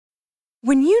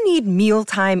When you need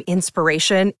mealtime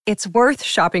inspiration, it's worth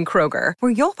shopping Kroger,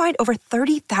 where you'll find over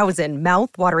 30,000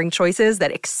 mouth-watering choices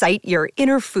that excite your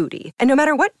inner foodie. And no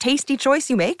matter what tasty choice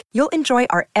you make, you'll enjoy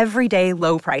our everyday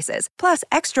low prices, plus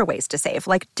extra ways to save,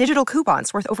 like digital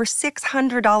coupons worth over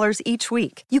 $600 each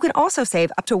week. You can also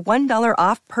save up to $1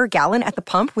 off per gallon at the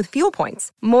pump with fuel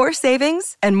points. More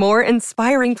savings and more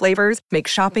inspiring flavors make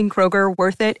shopping Kroger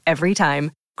worth it every time.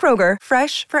 Kroger,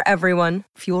 fresh for everyone.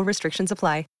 Fuel restrictions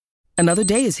apply. Another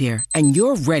day is here, and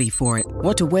you're ready for it.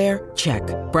 What to wear? Check.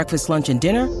 Breakfast, lunch, and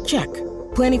dinner? Check.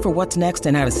 Planning for what's next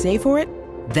and how to save for it?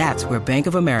 That's where Bank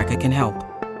of America can help.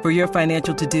 For your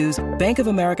financial to-dos, Bank of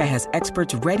America has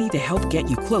experts ready to help get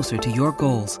you closer to your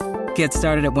goals. Get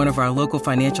started at one of our local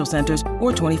financial centers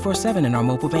or 24/7 in our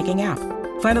mobile banking app.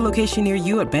 Find a location near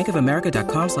you at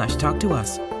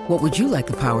bankofamerica.com/talktous. What would you like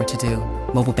the power to do?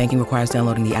 Mobile banking requires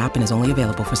downloading the app and is only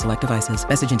available for select devices.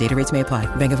 Message and data rates may apply.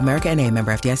 Bank of America N.A.,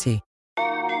 member FDIC.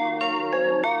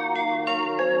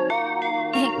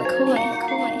 Hank McCoy.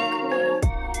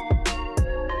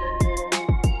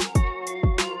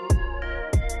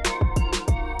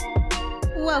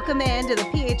 Welcome into the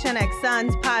PHNX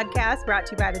Suns podcast, brought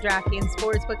to you by the DraftKings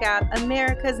Sportsbook app,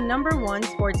 America's #1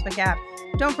 sportsbook app.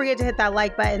 Don't forget to hit that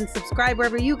like button, subscribe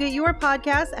wherever you get your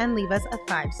podcasts, and leave us a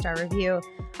 5-star review.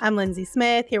 I'm Lindsay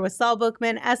Smith, here with Saul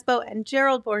Bookman, Espo, and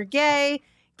Gerald Bourguet.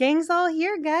 Gang's all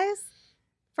here, guys.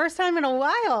 First time in a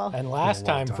while. And last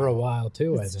time for a while,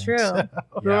 too, It's I think. true. So,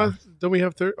 Yeah. Don't we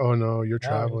have Oh, no, you're no,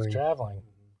 traveling. he's traveling.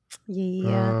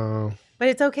 Yeah. But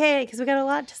it's okay because we got a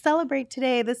lot to celebrate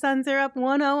today. The Suns are up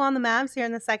 1-0 on the Mavs here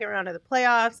in the second round of the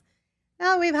playoffs.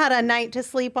 Now we've had a night to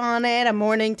sleep on it, a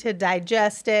morning to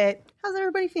digest it. How's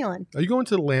everybody feeling? Are you going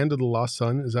to the land of the lost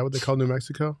sun? Is that what they call New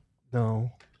Mexico?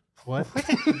 No. What?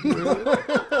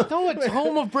 No, it's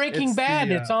home of Breaking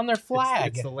Bad. It's on their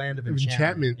flag. It's the land of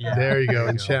Enchantment. Yeah. There you go.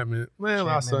 Enchantment. Well,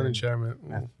 lost sun, enchantment.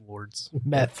 Meth lords.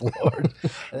 Meth Lord.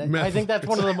 Meth I think that's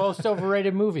one of the most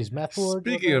overrated movies. Meth Lord.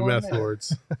 Speaking of meth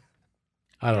lords,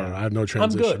 I don't know. I have no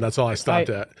transition. good. That's all I stopped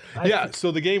at. I-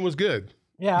 So the game was good.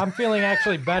 Yeah, I'm feeling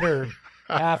actually better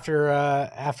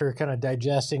after kind of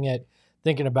digesting it,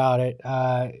 thinking about it.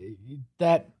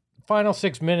 That final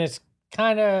 6 minutes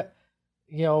kind of,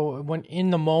 when in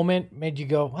the moment made you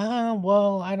go,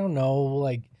 well, I don't know.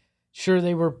 Like, sure,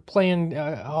 they were playing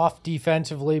off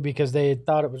defensively because they had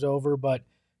thought it was over, but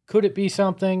could it be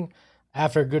something?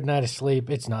 After a good night of sleep,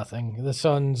 it's nothing. The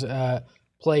Suns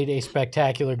played a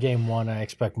spectacular game one. I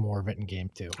expect more of it in game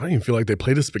two. I don't even feel like they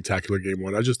played a spectacular game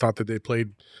one. I just thought that they played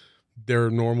their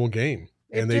normal game.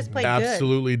 And they just played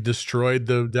absolutely destroyed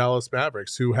the Dallas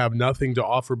Mavericks, who have nothing to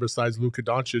offer besides Luka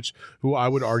Doncic, who I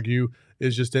would argue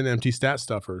is just an empty stat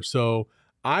stuffer. So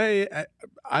I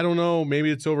don't know, maybe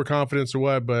it's overconfidence or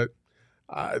what, but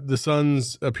the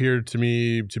Suns appeared to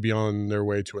me to be on their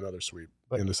way to another sweep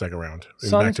in the second round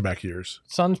in back-to-back years.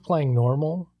 Suns playing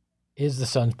normal is the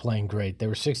Suns playing great. They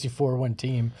were 64-win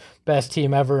team, best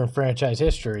team ever in franchise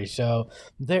history. So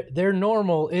their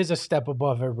normal is a step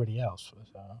above everybody else.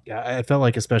 So. Yeah, I felt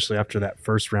like especially after that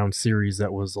first round series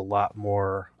that was a lot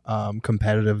more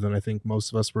competitive than I think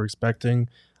most of us were expecting.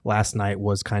 Last night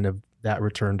was kind of that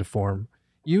return to form.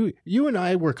 You and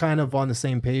I were kind of on the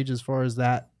same page as far as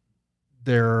that.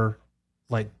 They're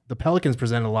like the Pelicans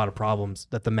present a lot of problems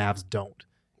that the Mavs don't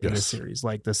in this series,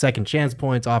 like the second chance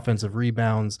points, offensive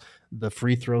rebounds, the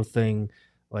free throw thing.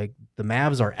 Like the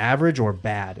Mavs are average or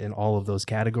bad in all of those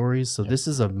categories. So this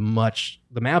is the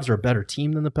Mavs are a better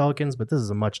team than the Pelicans, but this is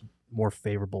a much more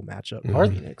favorable matchup.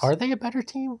 Are they a better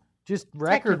team? Just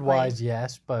record-wise,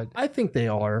 yes, but I think they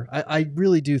are. I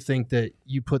really do think that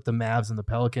you put the Mavs and the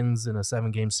Pelicans in a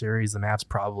 7-game series, the Mavs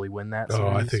probably win that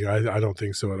series. I don't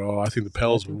think so at all. I think the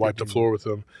Pels would wipe the floor with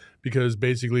them because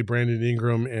basically Brandon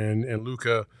Ingram and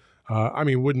Luka,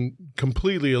 wouldn't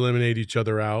completely eliminate each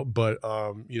other out, but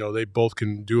they both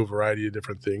can do a variety of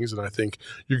different things, and I think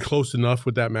you're close enough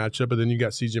with that matchup. But then you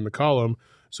got CJ McCollum,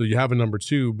 so you have a number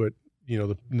two, but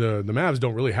the Mavs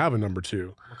don't really have a number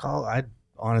two.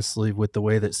 Honestly, with the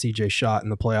way that CJ shot in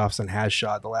the playoffs and has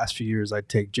shot the last few years, I'd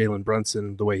take Jalen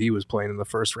Brunson the way he was playing in the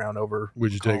first round over.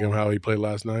 Would you take him how he played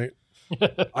last night?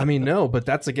 No, but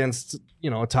that's against,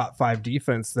 a top 5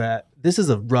 defense. That this is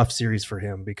a rough series for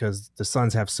him because the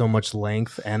Suns have so much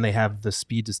length and they have the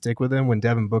speed to stick with him. When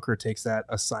Devin Booker takes that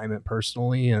assignment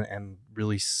personally and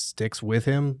really sticks with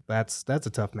him, that's a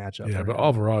tough matchup. Yeah, but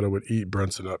Alvarado would eat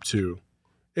Brunson up too.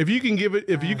 If you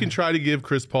can try to give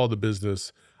Chris Paul the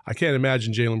business, I can't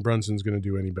imagine Jalen Brunson's going to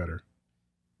do any better.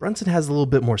 Brunson has a little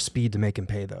bit more speed to make him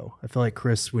pay, though. I feel like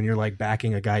Chris, when you're like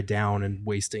backing a guy down and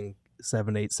wasting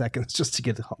 7-8 seconds just to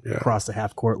get across the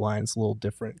half court line. It's a little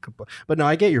different. But no,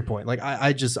 I get your point. Like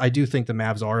I do think the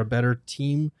Mavs are a better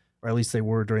team, or at least they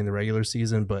were during the regular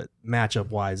season, but matchup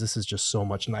wise, this is just so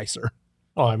much nicer.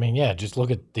 Oh, I mean, yeah, just look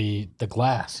at the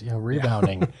glass,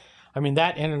 rebounding. Yeah. I mean,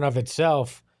 that in and of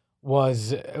itself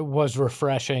was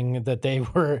refreshing that they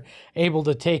were able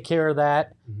to take care of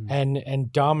that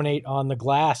and dominate on the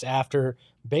glass after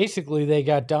basically they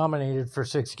got dominated for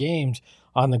 6 games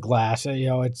on the glass.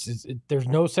 There's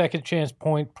no second chance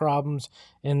point problems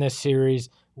in this series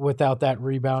without that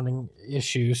rebounding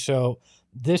issue. So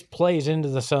this plays into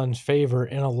the Suns' favor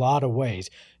in a lot of ways.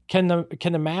 Can the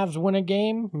Mavs win a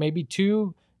game, maybe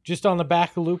 2, just on the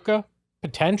back of Luka?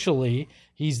 Potentially,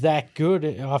 he's that good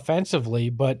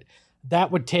offensively, but that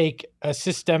would take a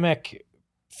systemic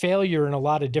failure in a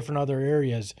lot of different other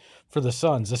areas for the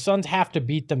Suns. The Suns have to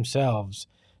beat themselves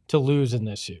to lose in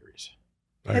this series.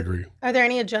 I agree. Are there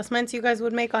any adjustments you guys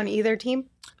would make on either team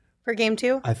for game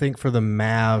 2? I think for the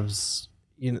Mavs,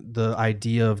 the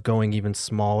idea of going even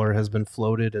smaller has been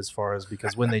floated as far as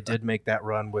because when they did make that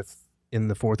run in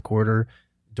the fourth quarter,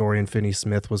 Dorian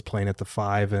Finney-Smith was playing at the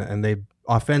 5, and they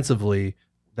offensively,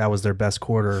 that was their best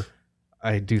quarter.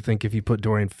 I do think if you put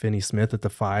Dorian Finney-Smith at the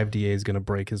 5, DA is going to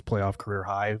break his playoff career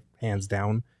high, hands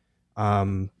down.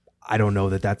 I don't know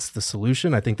that that's the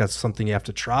solution. I think that's something you have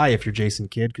to try if you're Jason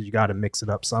Kidd, because you got to mix it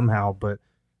up somehow. But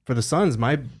for the Suns,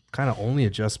 my kind of only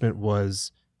adjustment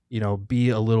was, be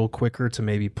a little quicker to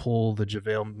maybe pull the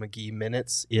JaVale McGee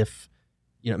minutes if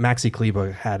Maxi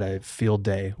Kleber had a field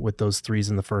day with those threes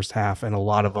in the first half, and a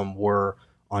lot of them were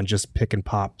on just pick and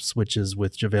pop switches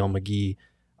with JaVale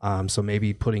McGee. So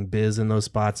maybe putting Biz in those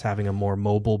spots, having a more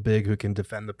mobile big who can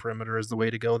defend the perimeter is the way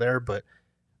to go there. But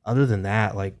other than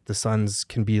that, like the Suns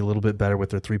can be a little bit better with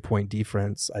their 3-point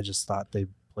defense. I just thought they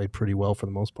played pretty well for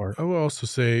the most part. I will also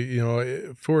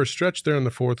say, for a stretch there in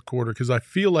the fourth quarter, because I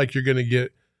feel like you're going to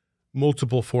get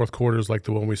multiple fourth quarters like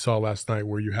the one we saw last night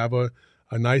where you have a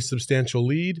nice substantial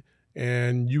lead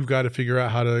and you've got to figure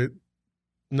out how to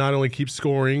not only keep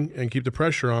scoring and keep the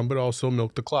pressure on, but also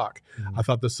milk the clock. Mm-hmm. I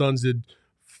thought the Suns did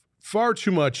far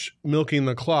too much milking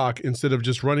the clock instead of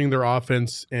just running their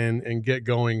offense and get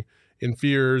going in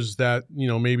fears that,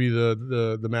 maybe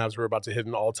the Mavs were about to hit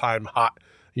an all-time hot,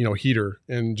 heater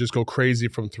and just go crazy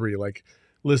from 3. Like,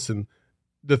 listen,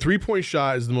 the 3-point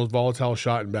shot is the most volatile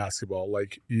shot in basketball.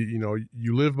 Like,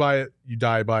 you live by it, you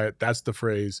die by it. That's the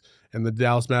phrase. And the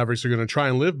Dallas Mavericks are going to try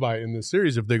and live by it in this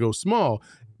series if they go small.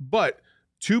 But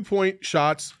 2-point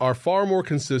shots are far more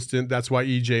consistent. That's why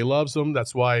EJ loves them.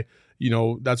 That's why,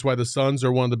 that's why the Suns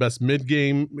are one of the best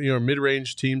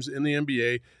mid-range teams in the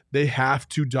NBA. They have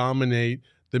to dominate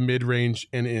the mid-range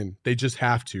and in. They just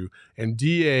have to. And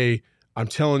DA, I'm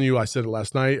telling you, I said it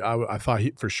last night. I thought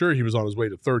for sure he was on his way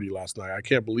to 30 last night. I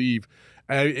can't believe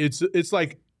it's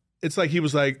like he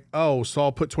was like, oh,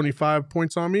 Saul put 25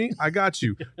 points on me. I got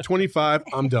you. 25,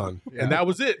 I'm done. Yeah. And that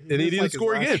was it. And he didn't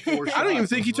score again. I don't even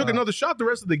think he took another shot the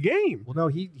rest of the game. Well, no,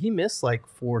 he missed like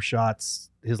 4 shots,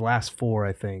 his last 4,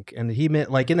 I think. And he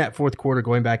meant like in that fourth quarter,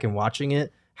 going back and watching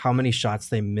it, how many shots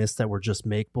they missed that were just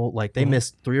makeable. Like they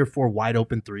missed 3 or 4 wide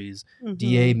open threes. Mm-hmm.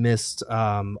 DA missed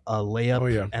a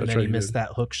layup, and then he missed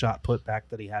that hook shot put back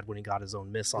that he had when he got his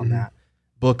own miss on that.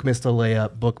 Book missed a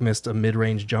layup. Book missed a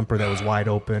mid-range jumper that was wide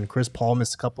open. Chris Paul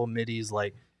missed a couple of middies.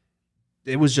 Like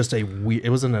it was just it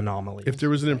was an anomaly. If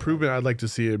there was an improvement, I'd like to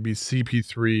see it be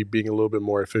CP3 being a little bit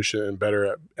more efficient and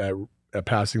better at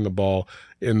passing the ball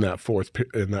in that fourth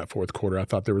quarter. I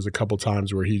thought there was a couple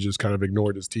times where he just kind of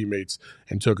ignored his teammates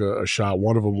and took a shot.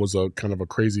 One of them was a kind of a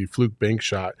crazy fluke bank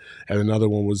shot, and another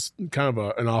one was kind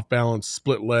of an off-balance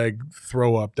split leg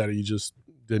throw up that he just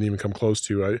didn't even come close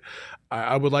to.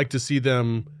 I would like to see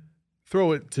them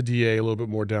throw it to DA a little bit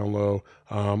more down low,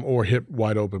 or hit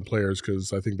wide open players,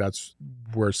 because I think that's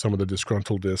where some of the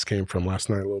disgruntledness came from last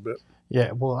night a little bit.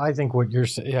 Yeah, well, I think what you're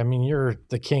saying, you're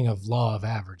the king of law of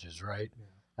averages, right? Yeah.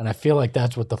 And I feel like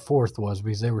that's what the fourth was,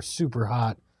 because they were super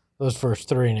hot those first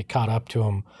 3, and it caught up to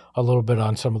them a little bit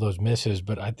on some of those misses.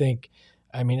 But I think,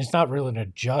 it's not really an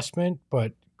adjustment,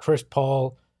 but Chris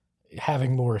Paul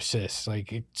having more assists,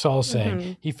 like it's all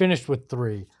saying. He finished with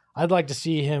 3. I'd like to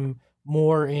see him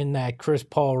more in that Chris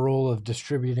Paul role of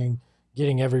distributing,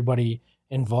 getting everybody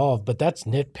involved, but that's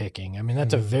nitpicking.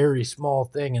 That's a very small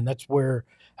thing, and that's where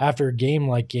after a game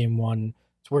like game 1,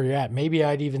 it's where you're at. Maybe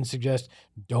I'd even suggest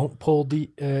don't pull the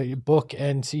Book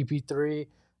and CP3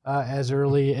 as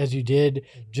early as you did,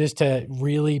 just to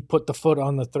really put the foot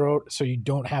on the throat so you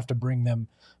don't have to bring them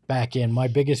back in. My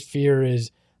biggest fear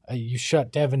is you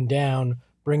shut Devin down,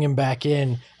 bring him back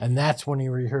in, and that's when he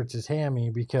re-hurts his hammy,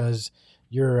 because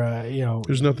you're,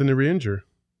 There's nothing to re-injure.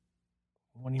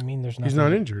 What do you mean? There's nothing? He's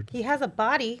not injured. He has a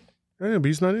body. I know, but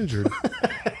he's not injured.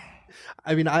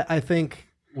 I mean, I think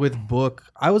with Book,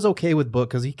 I was okay with Book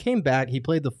because he came back. He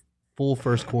played the full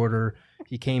first quarter.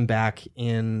 He came back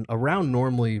in around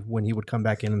normally when he would come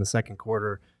back in the second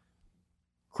quarter.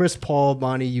 Chris Paul,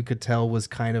 Monty, you could tell was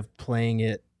kind of playing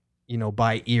it,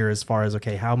 by ear as far as,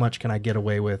 okay, how much can I get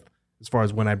away with as far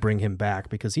as when I bring him back?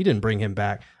 Because he didn't bring him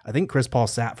back. I think Chris Paul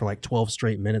sat for like 12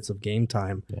 straight minutes of game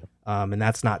time. Yeah. And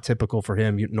that's not typical for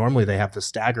him. Normally they have the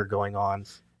stagger going on.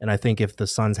 And I think if the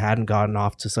Suns hadn't gotten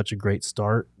off to such a great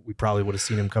start, we probably would have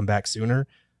seen him come back sooner.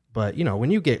 But, when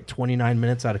you get 29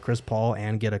 minutes out of Chris Paul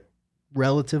and get a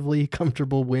relatively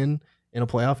comfortable win in a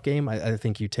playoff game, I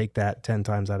think you take that 10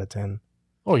 times out of 10.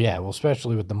 Oh, yeah. Well,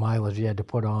 especially with the mileage you had to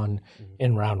put on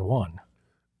in round one.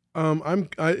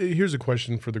 Here's a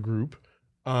question for the group.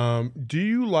 Do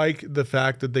you like the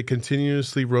fact that they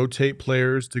continuously rotate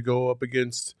players to go up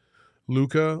against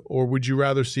Luka, or would you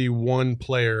rather see one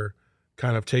player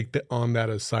kind of take on that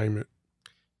assignment?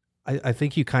 I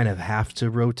think you kind of have to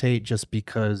rotate just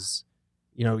because,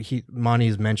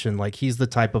 Monty's mentioned, like, he's the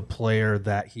type of player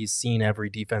that he's seen every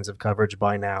defensive coverage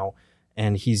by now,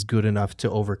 and he's good enough to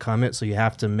overcome it. So you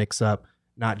have to mix up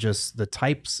not just the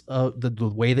types of the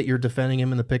way that you're defending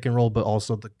him in the pick and roll, but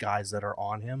also the guys that are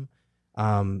on him.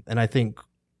 And I think,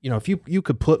 if you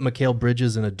could put Mikal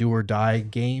Bridges in a do or die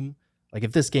game, like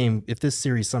if this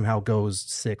series somehow goes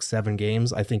 6-7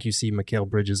 games, I think you see Mikal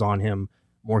Bridges on him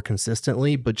more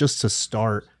consistently. But just to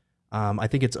start, I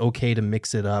think it's okay to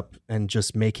mix it up and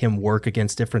just make him work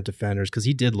against different defenders, because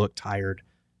he did look tired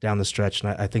down the stretch.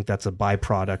 And I think that's a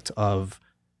byproduct of,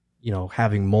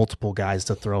 having multiple guys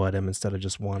to throw at him instead of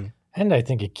just one. And I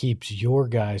think it keeps your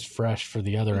guys fresh for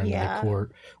the other end of the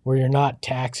court, where you're not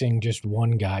taxing just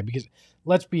one guy. Because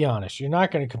let's be honest, you're not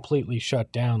going to completely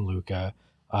shut down Luka.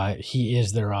 He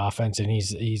is their offense, and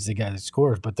he's the guy that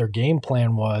scores. But their game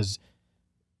plan was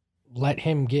let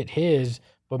him get his,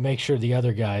 but make sure the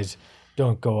other guys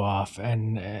don't go off.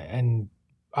 And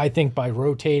I think by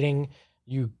rotating,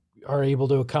 you are able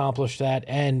to accomplish that,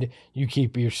 and you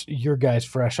keep your guys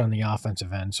fresh on the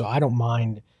offensive end. So I don't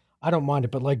mind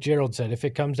it. But like Gerald said, if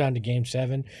it comes down to Game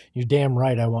 7, you're damn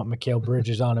right I want Mikal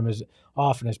Bridges on him as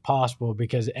often as possible,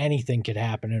 because anything could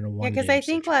happen in a one-game because I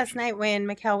think situation. last night when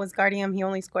Mikal was guarding him, he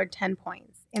only scored 10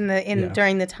 points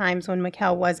during the times when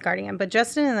Mikal was guarding him. But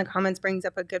Justin in the comments brings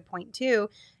up a good point too.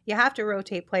 You have to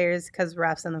rotate players because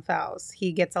refs and the fouls.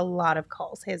 He gets a lot of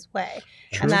calls his way.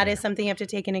 True. And that is something you have to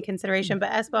take into consideration.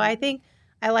 But Espo, I think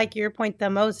I like your point the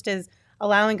most is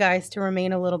allowing guys to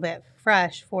remain a little bit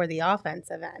fresh for the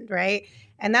offensive end, right?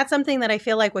 And that's something that I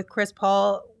feel like with Chris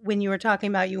Paul, when you were talking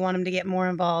about you want him to get more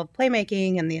involved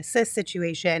playmaking and the assist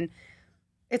situation,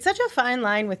 it's such a fine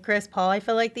line with Chris Paul, I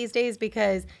feel like these days,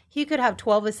 because he could have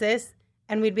 12 assists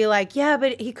and we'd be like, yeah,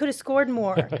 but he could have scored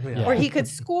more. Yeah. Or he could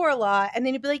score a lot. And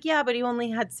then he'd be like, yeah, but he only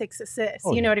had 6 assists.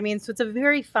 Oh, you know what I mean? So it's a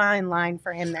very fine line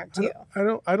for him there too.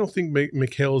 I don't think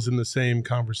Mikal's in the same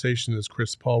conversation as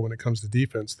Chris Paul when it comes to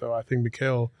defense, though. I think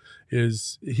Mikal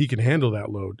he can handle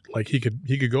that load. Like he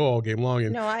could go all game long.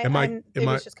 And no, it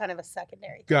was just kind of a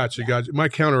secondary. Gotcha. My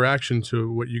counteraction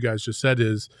to what you guys just said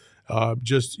is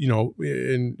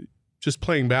in just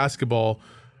playing basketball,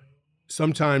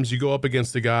 sometimes you go up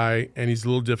against a guy and he's a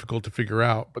little difficult to figure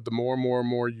out. But the more and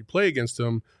more you play against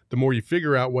him, the more you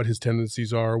figure out what his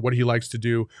tendencies are, what he likes to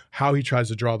do, how he tries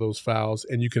to draw those fouls,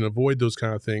 and you can avoid those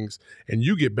kind of things, and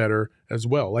you get better as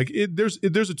well. Like there's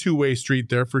a two-way street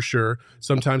there for sure.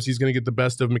 Sometimes he's going to get the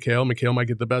best of Mikal. Mikal might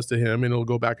get the best of him, and it'll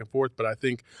go back and forth. But I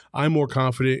think I'm more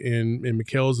confident in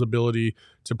Mikal's ability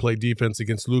to play defense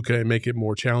against Luka and make it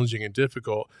more challenging and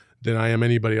difficult than I am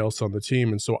anybody else on the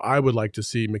team. And so I would like to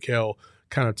see Mikal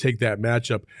kind of take that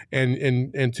matchup and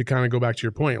to kind of go back to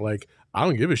your point, like, I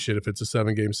don't give a shit if it's a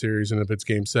 7-game series and if it's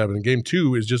Game 7. Game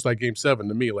 2 is just like Game 7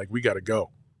 to me. Like, we got to go.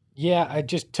 Yeah,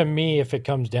 to me, if it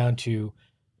comes down to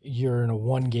you're in a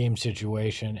 1-game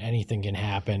situation, anything can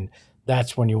happen.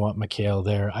 That's when you want Mikal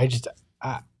there.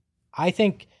 I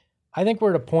think we're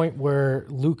at a point where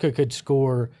Luka could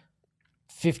score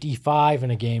 55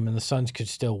 in a game and the Suns could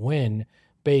still win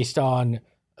based on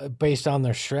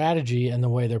their strategy and the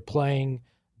way they're playing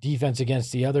defense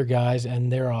against the other guys and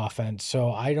their offense.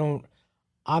 So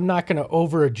I'm not going to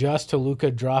over adjust to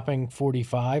Luka dropping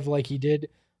 45 like he did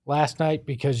last night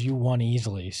because you won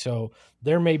easily. So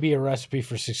there may be a recipe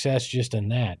for success just in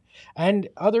that. And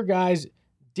other guys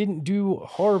didn't do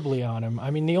horribly on him. I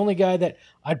mean, the only guy that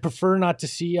I'd prefer not to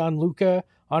see on Luka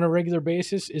on a regular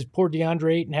basis is poor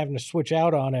DeAndre Ayton having to switch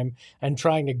out on him and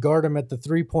trying to guard him at the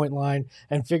 3-point line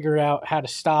and figure out how to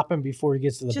stop him before he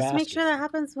gets to the basket. Just make sure that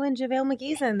happens when JaVale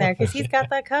McGee's in there because he's got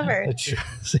that covered.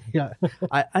 Yeah,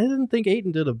 I didn't think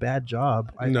Ayton did a bad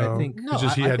job. I think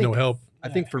he had no help. I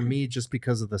think for me, just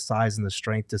because of the size and the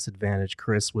strength disadvantage,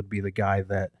 Chris would be the guy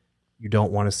that you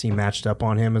don't want to see matched up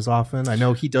on him as often. I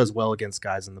know he does well against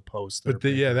guys in the post. But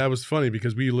that was funny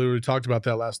because we literally talked about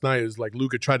that last night. Is like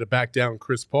Luka tried to back down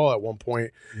Chris Paul at one point,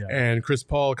 and Chris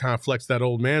Paul kind of flexed that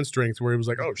old man strength where he was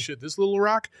like, "Oh shit, this little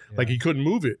rock!" Like he couldn't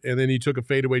move it, and then he took a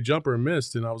fadeaway jumper and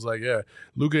missed. And I was like, "Yeah,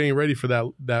 Luka ain't ready for that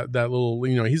little.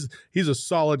 He's a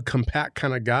solid, compact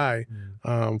kind of guy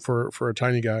for a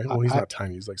tiny guy. Well, he's not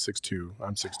tiny. He's like 6'2".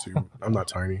 I'm 6'2". I'm not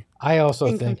tiny. I also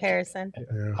in think comparison.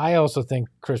 Yeah. I also think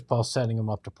Chris Paul's setting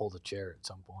him up to pull the chair at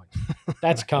some point.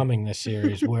 That's coming this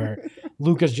series where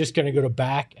Luka's just going to go to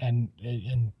back and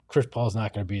Chris Paul's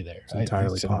not going to be there. It's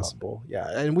entirely possible. Yeah,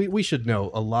 and we should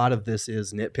know a lot of this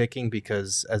is nitpicking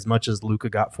because as much as Luka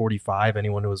got 45,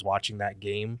 anyone who was watching that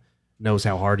game knows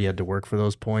how hard he had to work for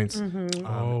those points.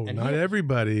 Mm-hmm. Not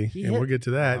everybody, and we'll get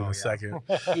to that in a second.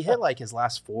 He hit like his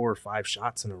last 4 or 5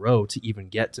 shots in a row to even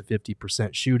get to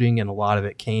 50% shooting, and a lot of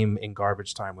it came in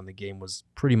garbage time when the game was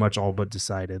pretty much all but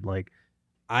decided. Like,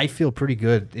 I feel pretty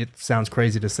good. It sounds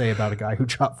crazy to say about a guy who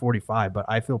dropped 45, but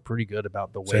I feel pretty good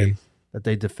about the way that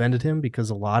they defended him because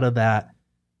a lot of that,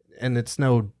 and it's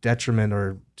no detriment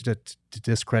or to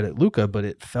discredit Luka, but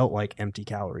it felt like empty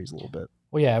calories a little bit.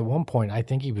 Well, yeah, at one point I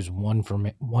think he was 1 for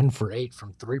 8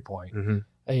 from 3-point. Mm-hmm.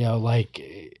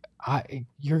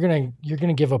 You're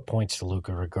gonna give up points to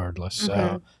Luka regardless.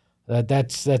 Mm-hmm. So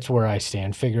that's where I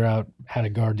stand. Figure out how to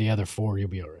guard the other 4, you'll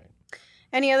be all right.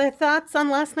 Any other thoughts on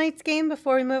last night's game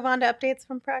before we move on to updates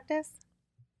from practice?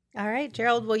 All right,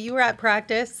 Gerald. Well, you were at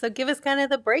practice, so give us kind of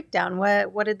the breakdown.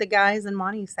 What did the guys and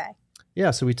Monty say?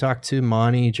 Yeah, so we talked to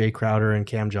Monty, Jay Crowder, and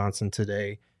Cam Johnson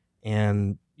today,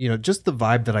 and just the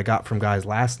vibe that I got from guys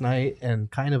last night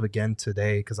and kind of again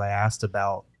today because I asked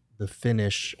about the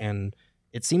finish, and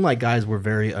it seemed like guys were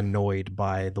very annoyed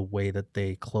by the way that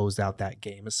they closed out that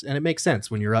game, and it makes sense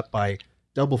when you're up by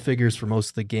double figures for most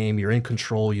of the game, you're in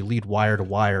control, you lead wire to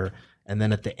wire, and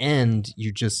then at the end,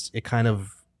 it kind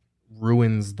of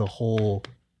ruins the whole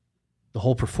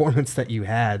performance that you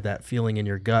had, that feeling in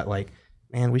your gut, like,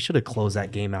 man, we should have closed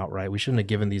that game out right. We shouldn't have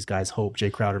given these guys hope. Jay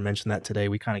Crowder mentioned that today.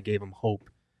 We kind of gave them hope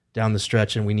down the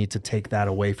stretch, and we need to take that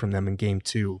away from them in game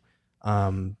 2.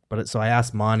 So I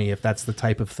asked Monty if that's the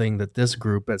type of thing that this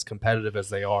group, as competitive as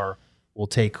they are, will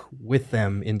take with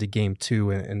them into game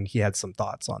 2, and he had some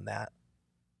thoughts on that.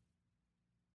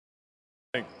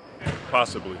 I think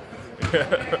possibly. The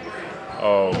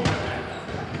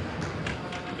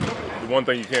one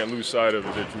thing you can't lose sight of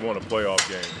is that you want a playoff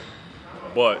game,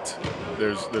 but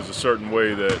there's a certain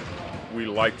way that we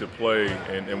like to play,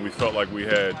 and we felt like we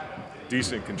had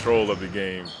decent control of the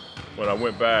game. When I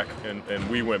went back and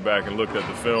we went back and looked at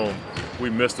the film, we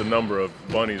missed a number of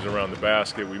bunnies around the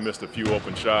basket. We missed a few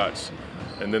open shots,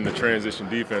 and then the transition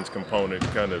defense component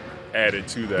kind of added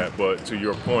to that. But to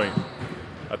your point,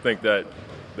 I think that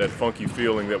funky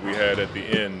feeling that we had at the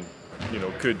end,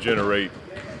 could generate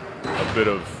a bit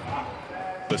of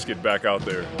let's get back out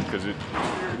there, because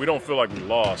we don't feel like we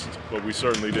lost, but we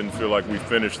certainly didn't feel like we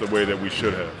finished the way that we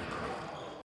should have.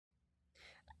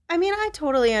 I mean, I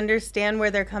totally understand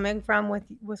where they're coming from with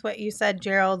what you said,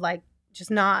 Gerald, like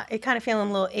it kind of feeling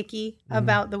a little icky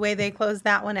about the way they closed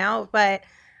that one out, but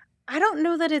I don't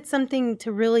know that it's something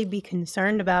to really be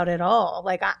concerned about at all.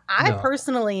 Like I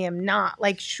personally am not.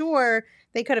 Like, sure,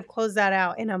 they could have closed that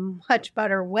out in a much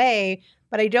better way,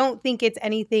 but I don't think it's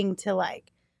anything to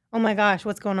like, oh my gosh,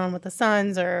 what's going on with the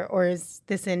Suns, or is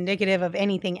this indicative of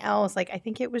anything else? Like, I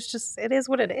think it is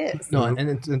what it is. No,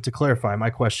 and to clarify, my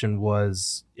question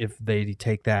was if they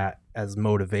take that as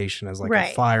motivation, as like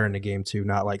a fire into game 2,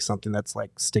 not like something that's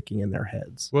like sticking in their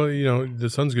heads. Well, the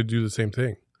Suns could do the same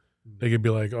thing. They could be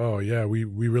like, oh yeah, we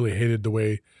really hated the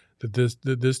way that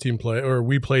this team played, or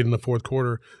we played in the fourth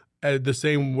quarter. The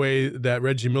same way that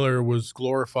Reggie Miller was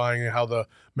glorifying how the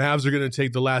Mavs are going to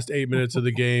take the last 8 minutes of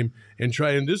the game and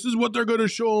this is what they're going to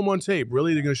show them on tape.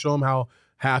 Really, they're going to show them how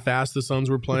half-assed the Suns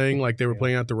were playing, like they were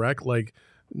playing at the Rec. Like,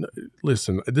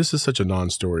 listen, this is such a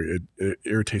non-story. It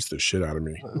irritates the shit out of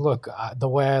me. Look, the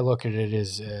way I look at it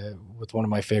is with one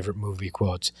of my favorite movie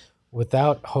quotes: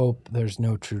 "Without hope, there's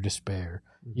no true despair."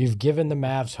 You've given the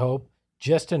Mavs hope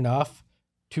just enough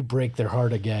to break their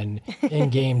heart again in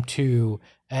game 2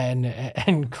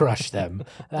 and crush them.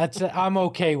 I'm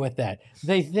okay with that.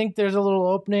 They think there's a little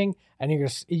opening, and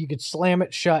you could slam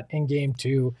it shut in game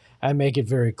 2 and make it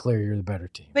very clear you're the better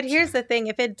team. But here's the thing.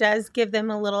 If it does give them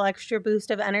a little extra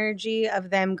boost of energy of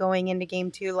them going into game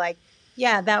 2, like,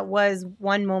 yeah, that was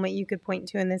one moment you could point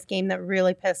to in this game that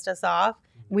really pissed us off.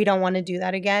 We don't want to do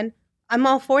that again. I'm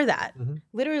all for that. Mm-hmm.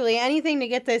 Literally anything to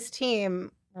get this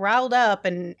team riled up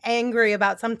and angry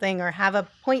about something or have a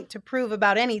point to prove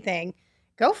about anything,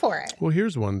 go for it. Well,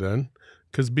 here's one then.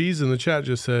 Because Bees in the chat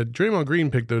just said, Draymond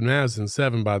Green picked the Mavs in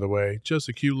 7, by the way. Just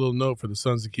a cute little note for the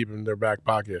Suns to keep in their back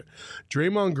pocket.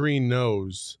 Draymond Green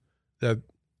knows that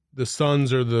the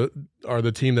Suns are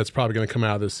the team that's probably going to come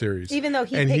out of this series. Even though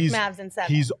picked Mavs in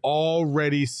 7. He's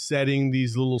already setting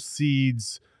these little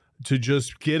seeds to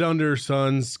just get under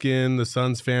Suns' skin, the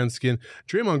Suns fans' skin.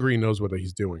 Draymond Green knows what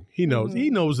he's doing. He knows. Mm-hmm. He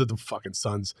knows that the fucking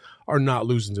Suns are not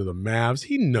losing to the Mavs.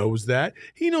 He knows that.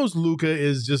 He knows Luka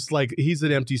is just like, he's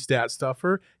an empty stat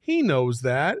stuffer. He knows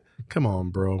that. Come on,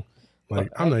 bro.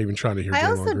 Like, I'm not even trying to hear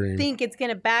Draymond Green. I also think it's going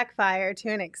to backfire to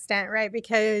an extent, right?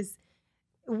 Because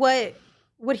what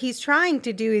he's trying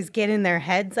to do is get in their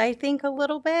heads, I think, a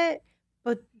little bit.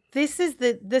 But this is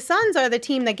the Suns are the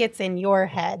team that gets in your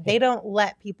head. They don't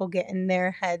let people get in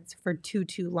their heads for too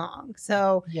long.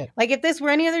 So, like, if this were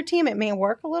any other team, it may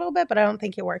work a little bit, but I don't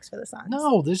think it works for the Suns.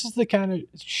 No, this is the kind of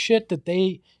shit that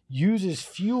they use as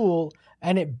fuel,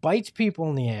 and it bites people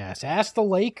in the ass. Ask the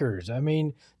Lakers. I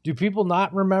mean, do people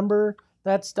not remember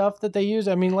that stuff that they use?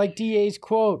 I mean, like DA's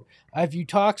quote, if you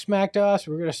talk smack to us,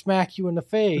 we're going to smack you in the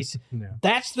face. Yeah.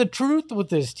 That's the truth with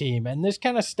this team. And this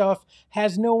kind of stuff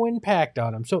has no impact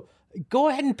on them. So go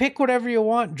ahead and pick whatever you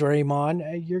want,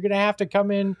 Draymond. You're going to have to come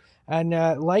in and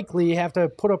likely have to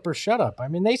put up or shut up. I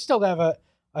mean, they still have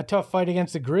a tough fight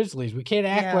against the Grizzlies. We can't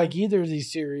act like either of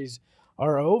these series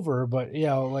are over, but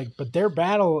but their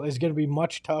battle is going to be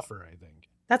much tougher, I think.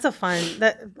 That's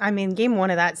game 1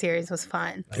 of that series was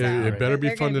fun. So. It better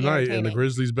be fun tonight, and the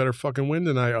Grizzlies better fucking win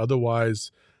tonight.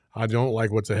 Otherwise, I don't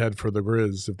like what's ahead for the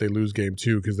Grizz if they lose game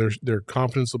 2, because their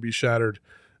confidence will be shattered,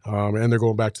 and they're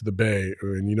going back to the Bay,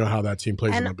 and you know how that team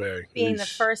plays in the Bay. Being the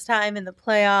first time in the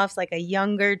playoffs, like a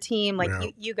younger team, like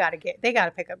they got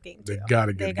to pick up game 2. They got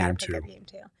to get game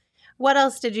 2. What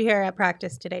else did you hear at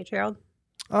practice today, Gerald?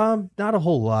 Not a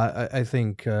whole lot. I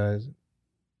think.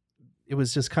 It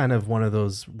was just kind of one of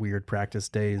those weird practice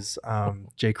days.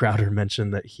 Jay Crowder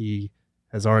mentioned that he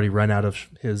has already run out of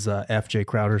his FJ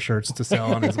Crowder shirts to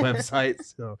sell on his website.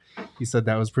 So he said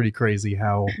that was pretty crazy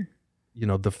how,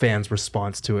 the fans'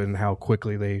 response to it and how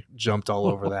quickly they jumped all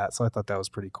over that. So I thought that was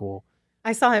pretty cool.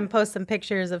 I saw him post some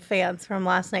pictures of fans from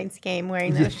last night's game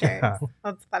wearing those shirts.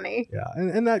 That's funny. Yeah,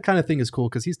 and that kind of thing is cool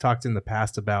because he's talked in the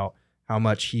past about how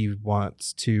much he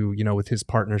wants to, with his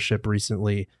partnership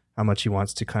recently, how much he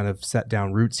wants to kind of set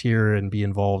down roots here and be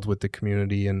involved with the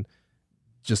community and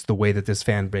just the way that this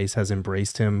fan base has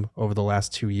embraced him over the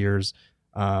last 2 years.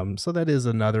 So that is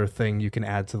another thing you can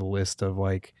add to the list of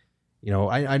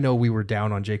I know we were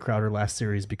down on Jay Crowder last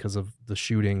series because of the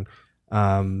shooting,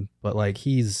 but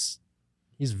he's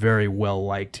very well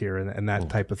liked here, and that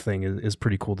type of thing is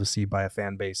pretty cool to see by a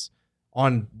fan base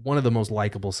on one of the most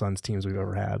likable Suns teams we've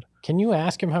ever had. Can you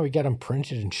ask him how he got them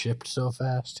printed and shipped so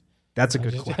fast? That's a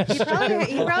good question.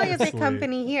 He probably has a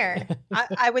company here.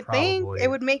 I would think it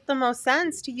would make the most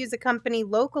sense to use a company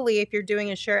locally if you're doing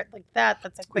a shirt like that.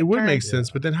 That's a quick. It would make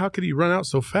sense, but then how could he run out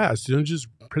so fast? You don't just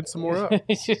print some more up.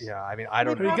 Yeah, I mean, I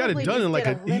don't know. He got it done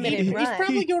in he's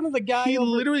probably going to the guy. He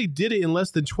literally did it in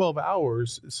less than 12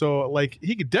 hours. So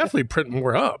he could definitely print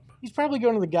more up. He's probably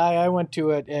going to the guy I went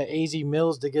to at AZ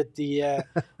Mills to get the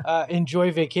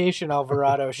Enjoy Vacation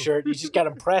Alvarado shirt. He's just got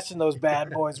him pressing those bad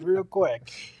boys real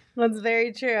quick. That's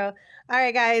very true. All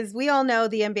right, guys, we all know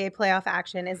the NBA playoff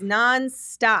action is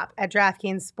nonstop at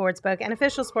DraftKings Sportsbook, an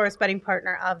official sports betting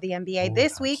partner of the NBA.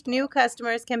 This week, new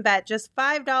customers can bet just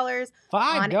 $5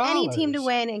 on any team to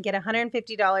win and get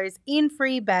 $150 in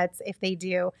free bets if they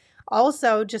do.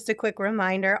 Also, just a quick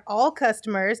reminder, all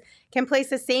customers can place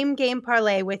the same game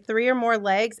parlay with 3 or more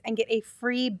legs and get a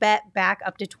free bet back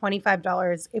up to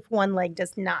 $25 if one leg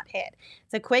does not hit.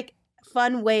 It's a quick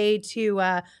fun way to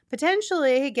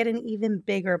potentially get an even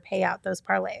bigger payout, those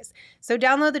parlays. So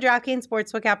download the DraftKings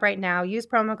Sportsbook app right now. Use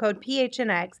promo code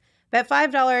PHNX. Bet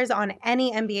 $5 on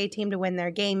any NBA team to win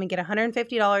their game and get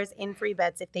 $150 in free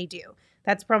bets if they do.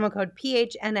 That's promo code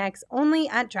PHNX only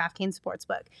at DraftKings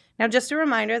Sportsbook. Now, just a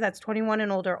reminder, that's 21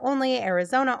 and older only,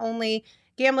 Arizona only.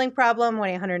 Gambling problem,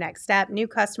 1-800-NEXT-STEP. New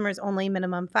customers only,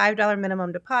 minimum $5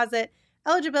 minimum deposit.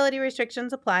 Eligibility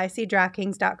restrictions apply. See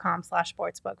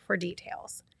DraftKings.com/sportsbook for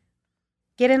details.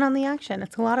 Get in on the action.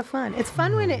 It's a lot of fun. It's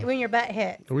fun when your bet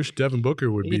hits. I wish Devin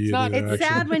Booker would be. It's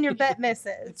sad when your bet It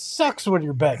misses, sucks when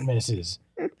your bet misses.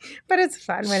 but it's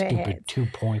fun when it Stupid hits. 2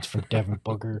 points from Devin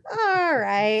Booker. All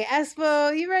right,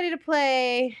 Espo, you ready to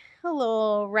play a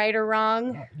little right or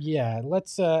wrong? Yeah,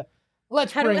 let's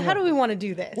How do we want to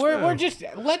do this? We're just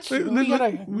we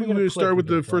gotta start with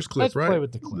the first clip, Let's right? play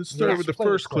with the clip. Let's start with the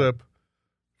first clip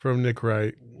from Nick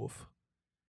Wright. Woof.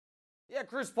 Yeah,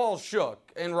 Chris Paul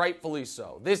shook, and rightfully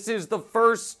so. This is the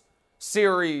first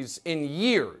series in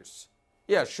years.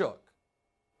 Yeah, shook.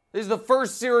 This is the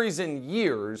first series in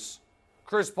years.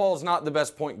 Chris Paul's not the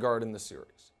best point guard in the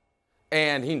series.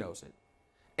 And he knows it.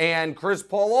 And Chris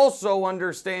Paul also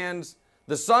understands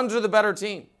the Suns are the better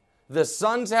team. The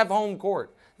Suns have home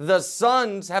court. The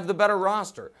Suns have the better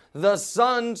roster. The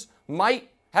Suns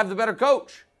might have the better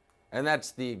coach. And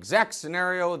that's the exact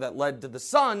scenario that led to the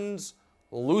Suns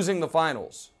losing the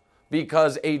finals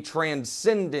because a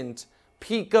transcendent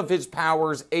peak of his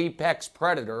powers apex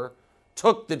predator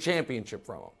took the championship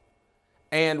from him.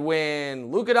 And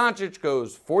when Luka Doncic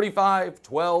goes 45,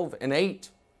 12, and 8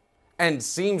 and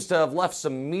seems to have left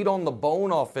some meat on the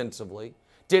bone offensively,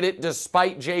 did it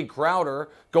despite Jay Crowder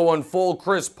going full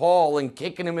Chris Paul and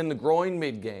kicking him in the groin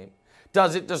mid-game,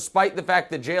 does it despite the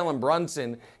fact that Jalen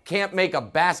Brunson can't make a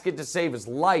basket to save his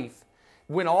life.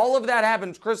 When all of that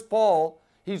happens, Chris Paul,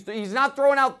 he's not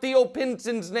throwing out Theo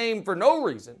Pinson's name for no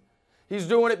reason. He's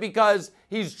doing it because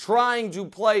he's trying to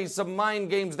play some mind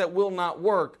games that will not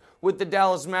work with the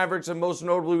Dallas Mavericks and most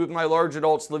notably with my large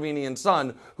adult Slovenian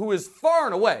son, who is far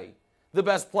and away the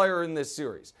best player in this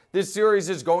series. This series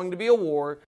is going to be a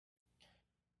war.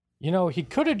 You know, he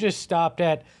could have just stopped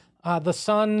at the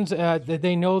Suns.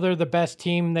 They know they're the best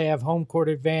team. They have home court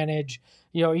advantage.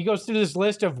 You know, he goes through this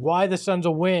list of why the Suns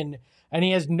will win, and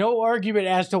he has no argument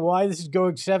as to why this is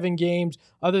going 7 games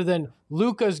other than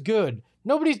Luka's good.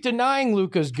 Nobody's denying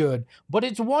Luka's good, but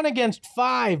it's 1 against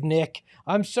 5, Nick.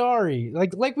 I'm sorry.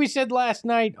 Like we said last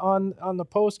night on the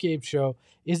post-game show,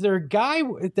 is there a guy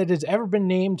that has ever been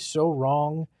named so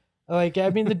wrong? Like, I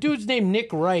mean, the dude's named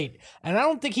Nick Wright, and I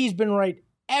don't think he's been right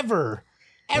ever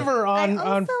on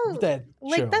that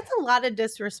show. That's a lot of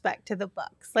disrespect to the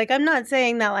Bucks. Like, I'm not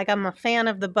saying that like I'm a fan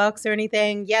of the Bucks or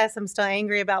anything. Yes, I'm still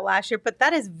angry about last year, but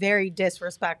that is very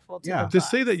disrespectful to the Bucks. To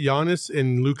say that Giannis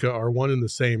and Luka are one and the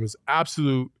same is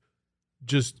absolute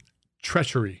just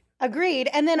treachery. Agreed.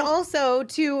 And then also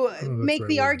to make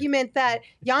the argument that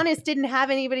Giannis didn't have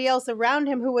anybody else around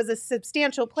him who was a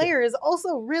substantial player is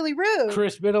also really rude.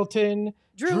 Chris Middleton,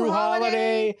 Drew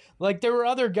Holiday. Like, there were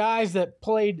other guys that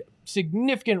played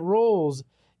significant roles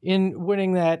in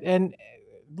winning that. And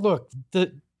look,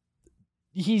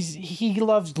 he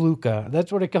loves Luka.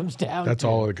 That's what it comes down to. That's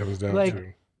all it comes down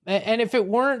to. And if it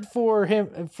weren't for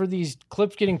him, for these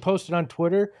clips getting posted on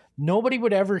Twitter, nobody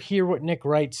would ever hear what Nick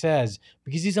Wright says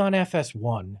because he's on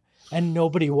FS1 and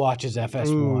nobody watches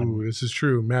FS1. Ooh, this is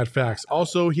true. Mad facts.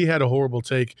 Also, he had a horrible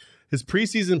take. His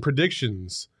preseason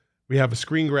predictions. We have a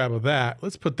screen grab of that.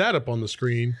 Let's put that up on the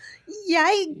screen.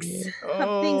 Yikes.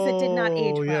 Of things that did not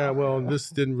age well. Yeah, well, this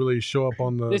didn't really show up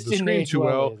on the screen too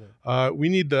well. We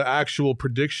need the actual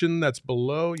prediction that's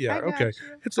below. Yeah, okay.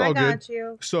 It's all good.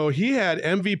 So he had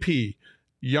MVP,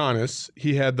 Giannis.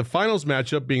 He had the finals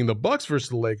matchup being the Bucks versus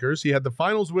the Lakers. He had the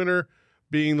finals winner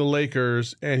being the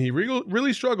Lakers, and he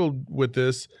really struggled with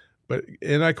this.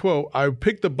 And I quote, I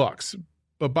picked the Bucks,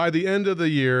 but by the end of the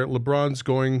year, LeBron's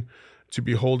going to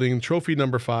be holding trophy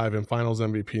number 5 and finals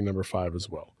MVP number 5 as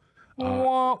well. Dude,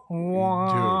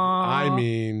 I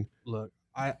mean, look,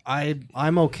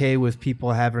 I'm okay with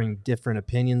people having different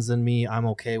opinions than me. I'm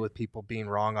okay with people being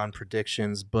wrong on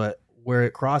predictions, but where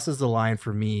it crosses the line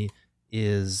for me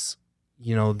is,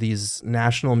 you know, these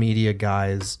national media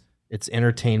guys, it's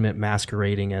entertainment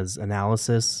masquerading as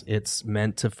analysis. It's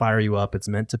meant to fire you up. It's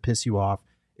meant to piss you off.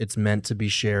 It's meant to be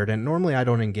shared. And normally I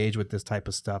don't engage with this type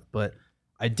of stuff, but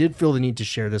I did feel the need to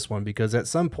share this one because at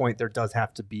some point there does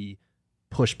have to be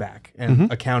pushback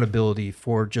and accountability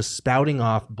for just spouting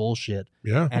off bullshit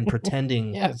and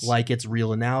pretending like it's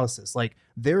real analysis. Like,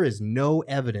 there is no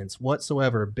evidence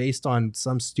whatsoever based on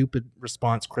some stupid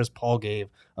response Chris Paul gave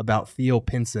about Theo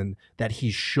Pinson that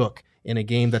he shook in a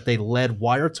game that they led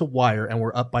wire to wire and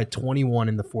were up by 21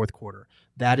 in the fourth quarter.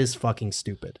 That is fucking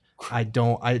stupid. That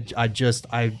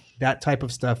type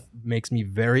of stuff makes me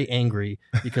very angry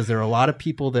because there are a lot of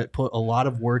people that put a lot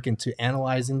of work into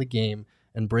analyzing the game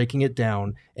and breaking it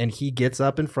down, and he gets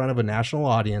up in front of a national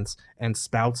audience and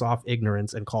spouts off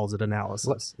ignorance and calls it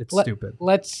analysis. It's stupid.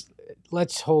 Let's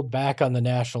let's hold back on the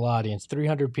national audience.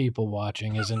 300 people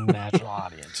watching isn't a national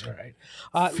audience, right?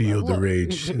 Feel the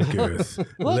rage, Gareth.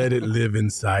 Let it live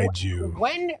inside you.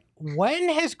 When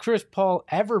has Chris Paul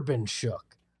ever been shook?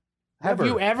 Never.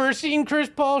 Have you ever seen Chris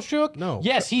Paul shook? No.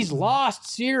 Yes, he's lost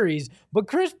series, but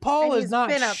Chris Paul And is not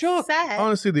been shook. upset.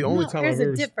 Honestly, the only time There's I've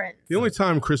ever a difference. the only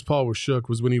time Chris Paul was shook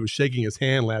was when he was shaking his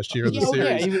hand last year in the Oh,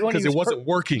 yeah, series when he because it was wasn't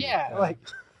working. Yeah,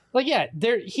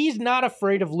 he's not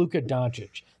afraid of Luka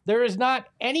Doncic. There is not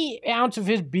any ounce of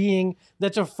his being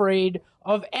that's afraid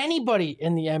of anybody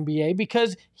in the NBA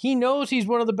because he knows he's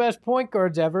one of the best point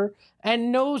guards ever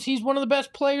and knows he's one of the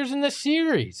best players in the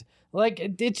series. Like,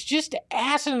 it's just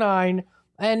asinine,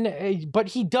 but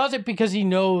he does it because he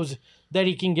knows that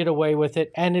he can get away with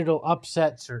it and it'll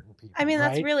upset certain people. I mean,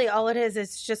 that's right? really all it is.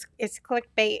 It's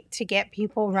clickbait to get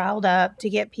people riled up, to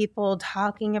get people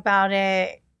talking about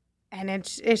it. And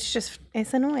it's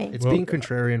annoying. It's being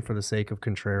contrarian for the sake of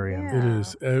contrarian. It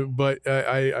is. But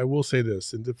I will say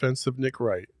this in defense of Nick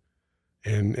Wright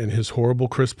and his horrible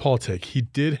Chris Paul take. He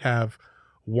did have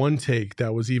one take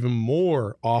that was even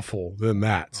more awful than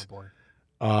that.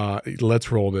 Oh, boy.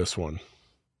 Let's roll this one.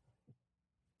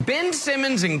 Ben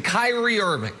Simmons and Kyrie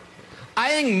Irving.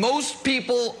 I think most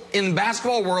people in the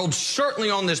basketball world, certainly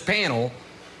on this panel,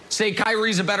 say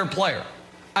Kyrie's a better player.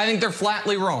 I think they're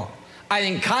flatly wrong. I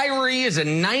think Kyrie is a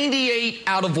 98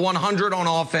 out of 100 on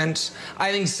offense.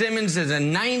 I think Simmons is a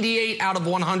 98 out of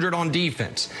 100 on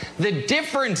defense. The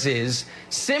difference is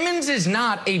Simmons is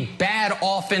not a bad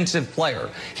offensive player.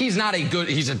 He's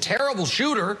a terrible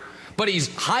shooter, but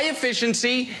he's high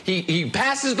efficiency, he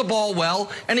passes the ball well,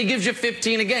 and he gives you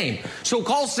 15 a game. So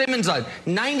call Simmons a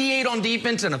 98 on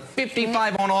defense and a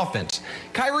 55 on offense.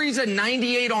 Kyrie's a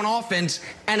 98 on offense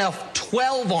and a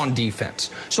 12 on defense.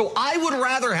 So I would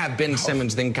rather have Ben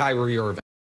Simmons than Kyrie Irving.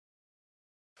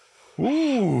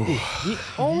 Ooh. The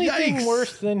only thing Yikes.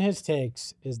 worse than his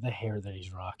takes is the hair that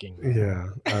he's rocking. Yeah,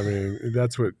 I mean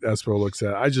that's what Espo looks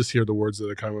at. I just hear the words that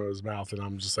are coming out of his mouth, and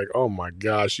I'm just like, oh my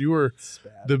gosh, you were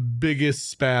the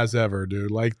biggest spaz ever, dude.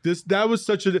 Like that was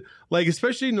such a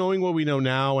especially knowing what we know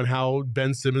now and how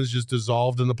Ben Simmons just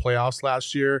dissolved in the playoffs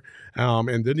last year,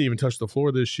 and didn't even touch the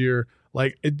floor this year.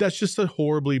 That's just a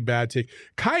horribly bad take.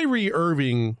 Kyrie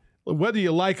Irving, whether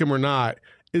you like him or not,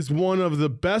 is one of the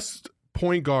best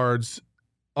point guards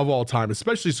of all time,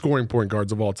 especially scoring point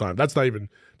guards of all time. That's not even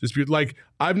disputed.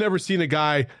 I've never seen a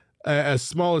guy as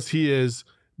small as he is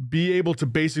be able to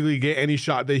basically get any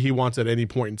shot that he wants at any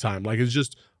point in time. It's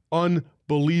just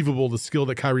unbelievable the skill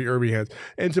that Kyrie Irving has.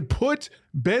 And to put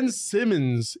Ben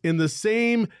Simmons in the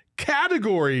same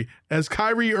category as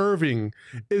Kyrie Irving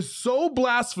is so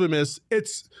blasphemous. It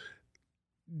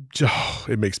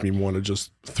makes me want to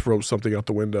just throw something out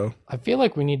the window. I feel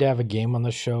like we need to have a game on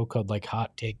the show called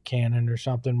Hot Take Cannon or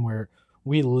something where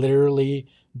we literally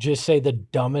just say the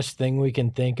dumbest thing we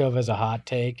can think of as a hot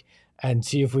take and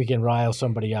see if we can rile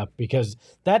somebody up, because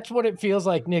that's what it feels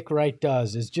like Nick Wright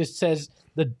does, is just says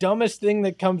the dumbest thing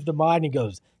that comes to mind and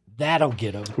goes, that'll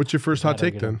get him. What's your first hot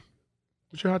take then?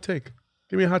 What's your hot take?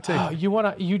 Give me a hot take.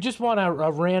 You just want a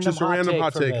random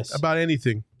hot take about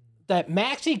anything. That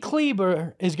Maxi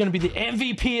Kleber is going to be the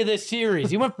MVP of this series.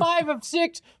 He went 5 of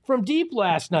 6 from deep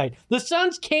last night. The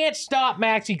Suns can't stop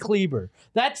Maxi Kleber.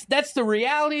 That's the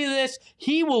reality of this.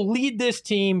 He will lead this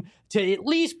team to at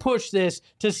least push this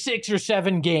to 6 or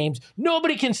 7 games.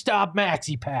 Nobody can stop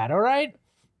Maxi, Pat, all right?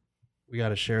 We got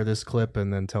to share this clip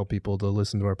and then tell people to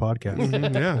listen to our podcast.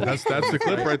 Yeah, that's the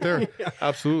clip right there.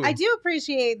 Absolutely. I do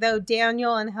appreciate, though,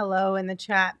 Daniel and Hello in the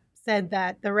chat said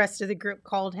that the rest of the group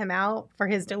called him out for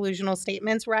his delusional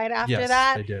statements right after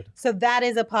that. They did. So that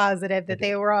is a positive, that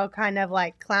they were all kind of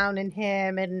clowning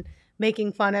him and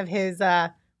making fun of his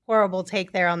horrible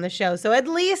take there on the show. So at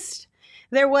least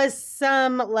there was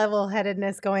some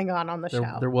level-headedness going on the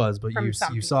show. There was, but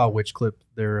you saw which clip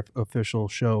their official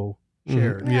show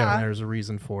shared. Yeah. And there's a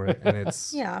reason for it. And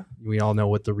it's, we all know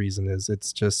what the reason is.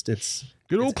 It's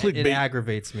good old clickbait. It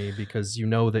aggravates me because you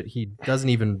know that he doesn't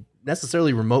even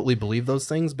necessarily remotely believe those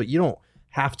things, but you don't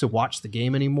have to watch the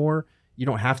game anymore. You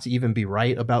don't have to even be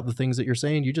right about the things that you're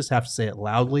saying. You just have to say it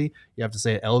loudly. You have to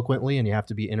say it eloquently, and you have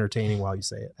to be entertaining while you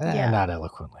say it. Not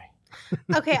eloquently.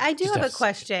 Okay, I do have a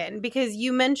question, because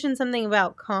you mentioned something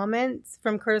about comments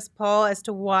from Chris Paul as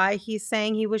to why he's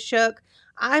saying he was shook.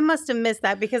 I must have missed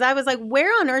that, because I was like,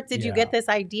 where on earth did you get this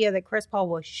idea that Chris Paul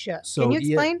was shook? So can you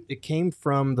explain? It came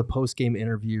from the post-game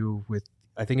interview with,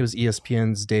 I think it was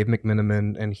ESPN's Dave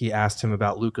McMenamin, and he asked him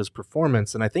about Luka's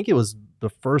performance. And I think it was the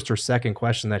first or second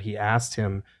question that he asked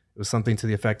him. It was something to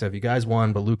the effect of, you guys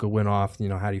won, but Luka went off.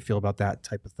 How do you feel about that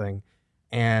type of thing?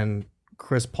 And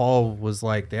Chris Paul was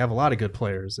like, they have a lot of good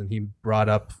players, and he brought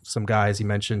up some guys. He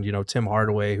mentioned, Tim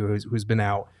Hardaway, who's been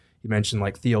out. He mentioned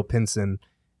like Theo Pinson.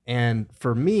 And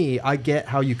for me, I get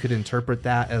how you could interpret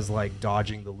that as like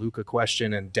dodging the Luka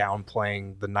question and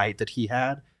downplaying the night that he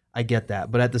had. I get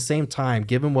that. But at the same time,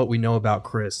 given what we know about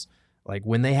Chris, like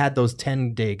when they had those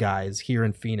 10-day guys here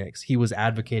in Phoenix, he was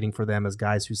advocating for them as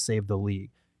guys who saved the league.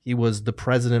 He was the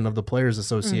president of the Players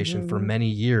Association for many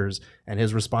years, and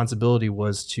his responsibility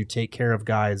was to take care of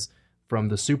guys from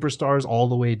the superstars all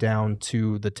the way down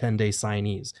to the 10-day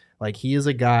signees. Like, he is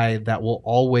a guy that will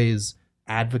always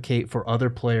advocate for other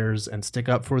players and stick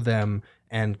up for them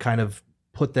and kind of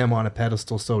put them on a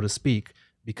pedestal, so to speak,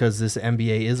 because this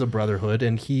NBA is a brotherhood,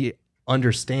 and he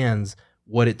understands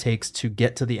what it takes to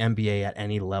get to the NBA at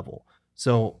any level.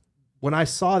 So when I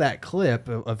saw that clip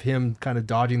of him kind of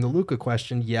dodging the Luka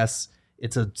question, yes,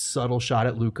 it's a subtle shot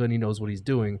at Luka and he knows what he's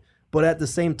doing. But at the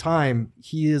same time,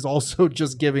 he is also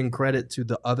just giving credit to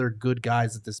the other good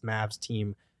guys that this Mavs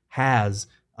team has.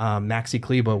 Maxi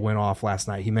Kleber went off last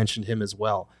night. He mentioned him as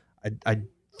well. I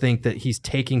think that he's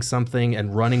taking something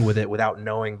and running with it without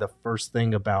knowing the first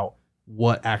thing about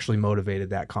what actually motivated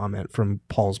that comment from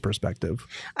Paul's perspective.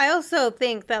 I also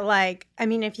think that,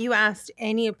 if you asked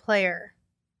any player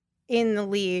in the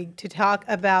league to talk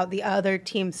about the other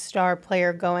team's star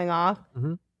player going off,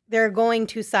 they're going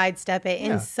to sidestep it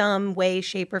in some way,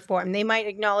 shape, or form. They might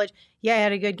acknowledge, I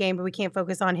had a good game, but we can't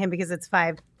focus on him because it's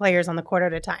 5 players on the court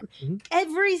at a time.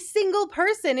 Every single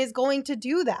person is going to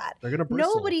do that. They're going to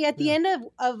bristle. Nobody at the end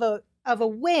of a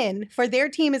win for their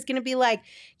team is going to be like,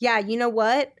 yeah, you know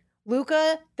what?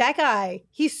 Luka, that guy,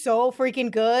 he's so freaking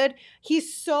good.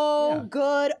 He's so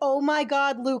good. Oh my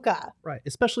God, Luka. Right.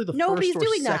 Especially the first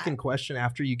or second question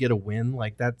after you get a win.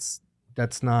 Like that's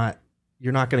not,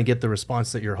 you're not going to get the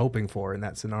response that you're hoping for in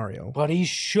that scenario. But he's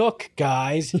shook,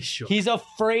 guys. He's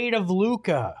afraid of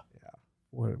Luka. Yeah.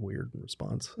 What a weird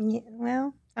response. Yeah,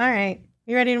 well, all right.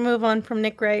 You ready to move on from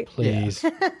Nick Wright? Please.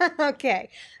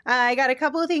 Okay. I got a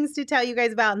couple of things to tell you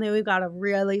guys about, and then we've got a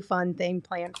really fun thing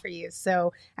planned for you.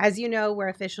 So, as you know, we're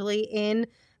officially in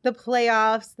the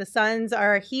playoffs. The Suns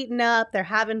are heating up. They're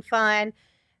having fun.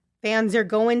 Fans are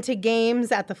going to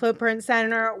games at the Footprint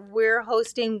Center. We're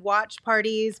hosting watch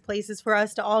parties, places for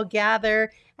us to all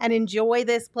gather and enjoy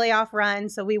this playoff run.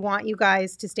 So we want you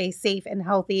guys to stay safe and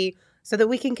healthy so that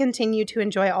we can continue to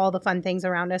enjoy all the fun things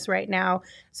around us right now.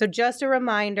 So just a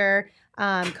reminder,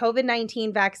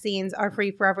 COVID-19 vaccines are free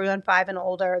for everyone 5 and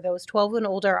older. Those 12 and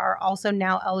older are also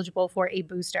now eligible for a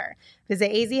booster.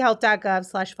 Visit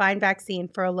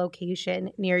azhealth.gov/findvaccine for a location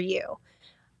near you.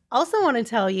 Also want to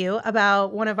tell you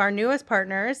about one of our newest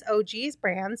partners, OG's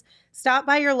Brands. Stop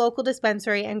by your local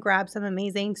dispensary and grab some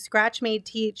amazing scratch-made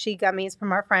THC gummies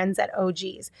from our friends at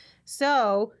OG's.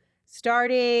 So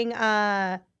starting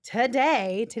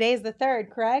today's the 3rd,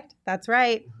 correct? That's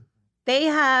right. They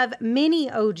have mini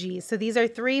OGs. So these are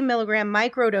 3 milligram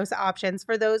microdose options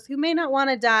for those who may not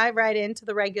want to dive right into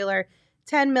the regular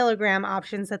 10 milligram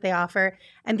options that they offer.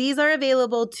 And these are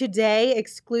available today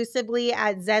exclusively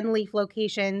at Zen Leaf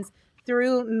locations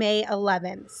through May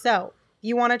 11th. So if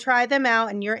you want to try them out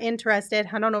and you're interested,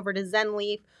 head on over to Zen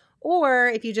Leaf. Or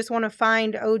if you just want to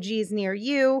find OGs near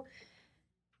you,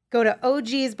 go to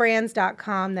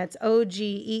ogsbrands.com. That's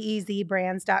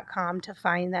OGEEZbrands.com to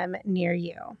find them near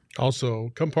you.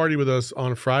 Also, come party with us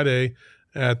on Friday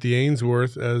at the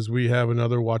Ainsworth as we have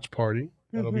another watch party.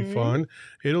 That'll be fun.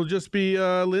 It'll just be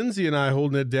Lindsay and I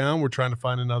holding it down. We're trying to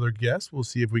find another guest. We'll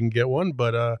see if we can get one.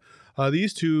 But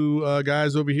these two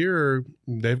guys over here,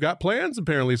 they've got plans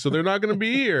apparently, so they're not going to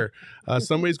be here.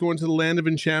 Somebody's going to the land of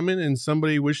enchantment, and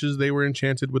somebody wishes they were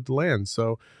enchanted with the land.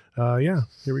 So,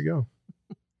 here we go.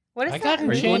 What is I that? got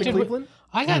enchanted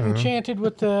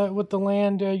with the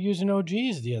land using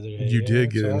OGs the other day. You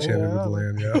did get enchanted with the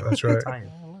land. Yeah, that's right.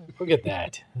 Look at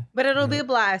that. But it'll be a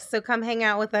blast. So come hang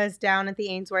out with us down at the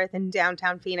Ainsworth in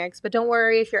downtown Phoenix. But don't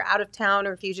worry if you're out of town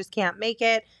or if you just can't make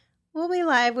it. We'll be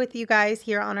live with you guys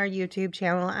here on our YouTube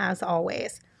channel as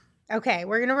always. Okay,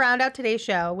 we're going to round out today's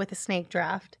show with a snake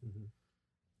draft.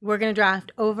 We're going to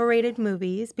draft overrated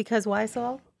movies because why,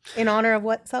 Saul? In honor of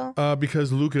what, Saul?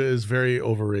 Because Luka is very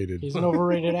overrated. He's an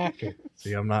overrated actor.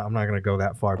 See, I'm not going to go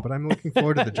that far, but I'm looking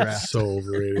forward to the draft. So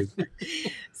overrated.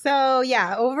 So,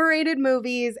 yeah, overrated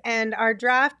movies. And our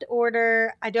draft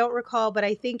order, I don't recall, but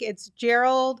I think it's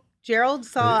Gerald,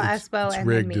 Saul, Espo, it's and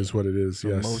rigged then me. is what it is,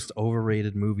 yes. The most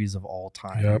overrated movies of all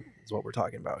time is what we're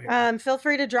talking about here. Feel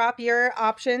free to drop your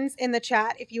options in the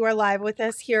chat if you are live with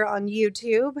us here on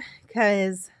YouTube,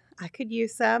 because I could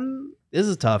use some. This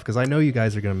is tough because I know you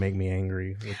guys are going to make me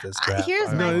angry with this draft.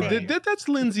 Here's my thing. That's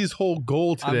Lindsay's whole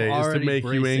goal today is to make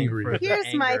you angry.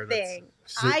 Here's my thing.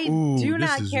 She's like, I "Ooh, do this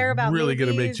not is care about really movies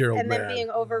gonna make Gerald and them mad." being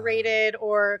overrated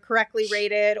or correctly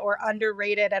rated or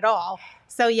underrated at all.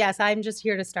 So yes, I'm just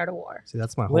here to start a war. See,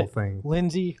 that's my whole thing.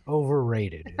 Lindsay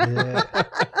overrated.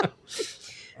 Put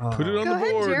it on Go the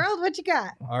ahead, board. Gerald. What you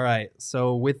got? All right.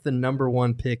 So with the number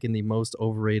 1 pick in the most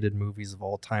overrated movies of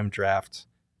all time draft,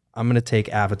 I'm going to take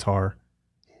Avatar.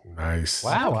 Nice.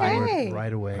 Wow, Okay.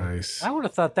 Right away. Nice. I would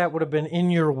have thought that would have been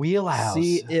in your wheelhouse.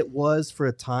 See, it was for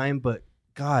a time, but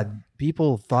God,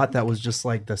 people thought that was just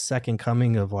like the second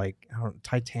coming of like I don't know,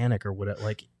 Titanic or whatever.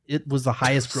 Like it was the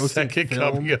highest grossing Second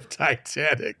film, coming of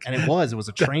Titanic. and it was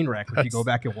a train wreck. If you go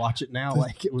back and watch it now,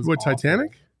 like it was What, awful.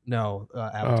 Titanic? No, Oh,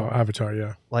 Avatar. Avatar,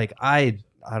 yeah. Like I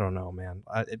don't know, man.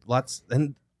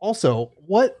 And also,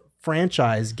 what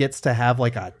franchise gets to have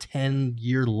like a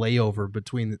 10-year layover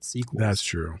between its sequels? That's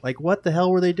true. Like, what the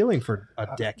hell were they doing for a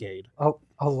decade?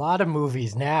 a lot of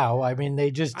movies now. I mean,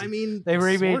 they just I mean, they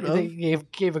remade. sort of. They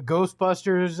gave a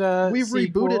Ghostbusters. We've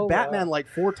sequel. rebooted Batman like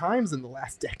 4 times in the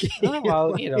last decade. Oh,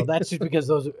 well, you know, that's just because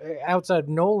those outside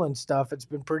Nolan stuff, it's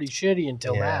been pretty shitty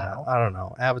until now. I don't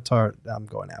know. Avatar. I'm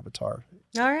going Avatar.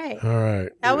 All right. All right.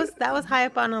 That was high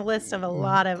up on a list of a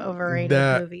lot of overrated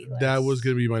movie lists. That was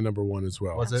going to be my number 1 as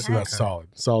well. Was it? So that's Okay.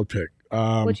 solid pick.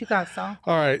 What you got, Saul?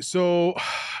 All right, so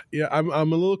yeah, I'm a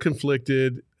little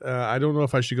conflicted. I don't know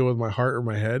if I should go with my heart or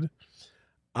my head.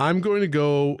 I'm going to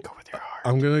go with your heart.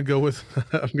 I'm going to go with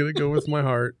I'm going to go with my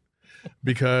heart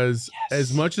because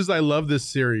as much as I love this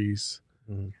series,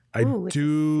 Mhm. Ooh, it's a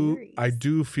series. I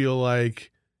do feel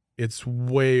like it's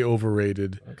way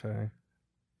overrated. Okay.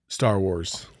 Star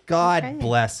Wars. God Okay.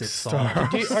 bless it, Saul. Star- Are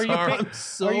you, Sorry.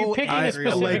 are you picking I- a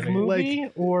specific like- movie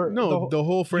or No, the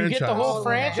whole you franchise. get the whole Oh,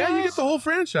 franchise? Yeah, you get the whole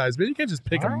franchise, man. You can't just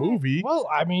pick All a right. movie. Well,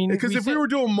 I mean, Because if we were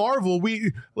doing Marvel,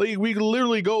 we could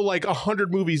literally go like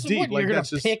 100 movies deep. what, Like you're gonna that's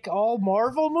just pick all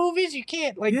Marvel movies? You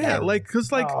can't like yeah, that. like because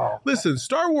like Oh. listen,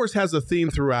 Star Wars has a theme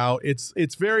throughout. It's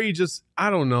very just I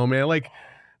don't know, man. Like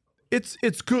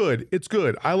it's good. It's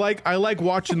good. I like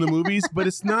watching the movies, but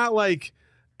it's not like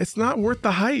it's not worth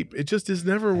the hype. It just is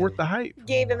never worth the hype.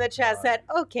 Gave in the chat said,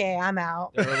 "Okay, I'm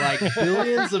out." There are like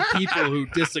billions of people who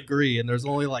disagree, and there's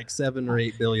only like 7 or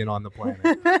 8 billion on the planet.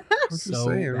 just So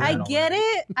saying, I man. get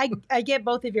it. I get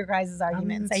both of your guys'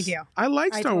 arguments. I do. I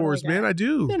like I Star totally Wars, get man. it. I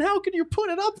do. Then how can you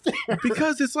put it up there?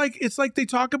 Because it's like they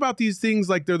talk about these things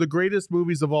like they're the greatest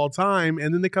movies of all time,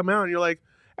 and then they come out and you're like,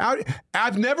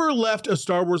 I've never left a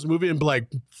Star Wars movie and be like,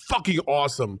 fucking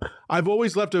awesome. I've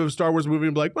always left a Star Wars movie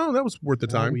and be like, well, that was worth the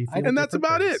time. we feel And that's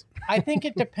different about things. it. I think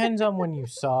it depends on when you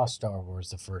saw Star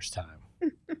Wars the first time.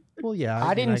 Well, yeah.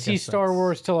 I didn't see Star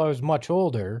Wars till I was much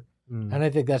older, Mm. and I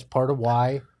think that's part of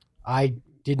why I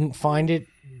didn't find it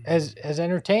as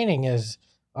entertaining as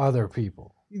other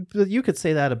people. But you could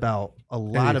say that about a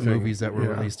lot of Anything, movies that were yeah.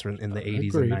 released in the 80s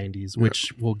Agreed. and 90s,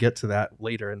 which we'll get to that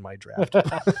later in my draft.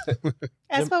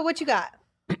 Espo, what you got?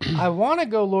 I want to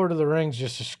go Lord of the Rings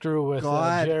just to screw with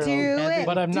God. Gerald, Do it.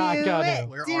 but I'm not do gonna. it,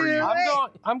 Where do are you?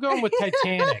 it. I'm going with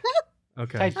Titanic.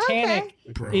 Okay. Titanic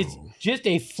Bro. is just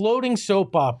a floating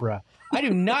soap opera. I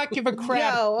do not give a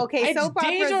crap. Yo, okay, It's soap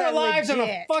Days operas of Our are Lives on a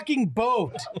legit. fucking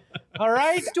boat. All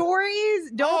right?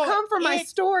 Stories don't Oh, come from my it-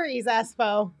 stories,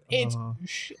 Espo. It's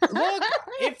look,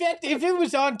 if it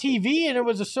was on TV and it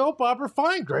was a soap opera,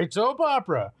 fine, great soap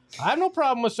opera. I have no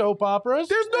problem with soap operas.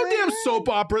 There's no damn soap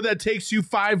opera that takes you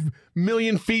 5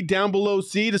 million feet down below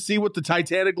sea to see what the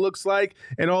Titanic looks like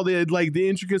and all the like the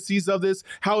intricacies of this,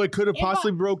 how it could have If I-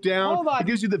 possibly broke down. Hold on. It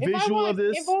gives you the If I visual want- of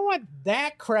this. If I want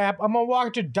that crap, I'm gonna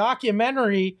watch a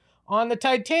documentary on the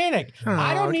Titanic.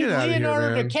 I Oh, don't need get outta here,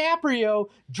 Leonardo man. DiCaprio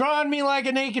drawing me like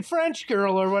a naked French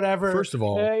girl or whatever. First of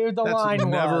all, the that's line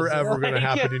never was. ever going to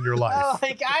Like, happen in your life.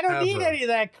 Like I don't need Ever. any of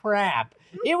that crap.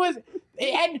 It was.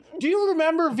 And do you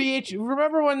remember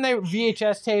Remember when they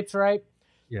VHS tapes, right?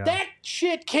 Yeah. That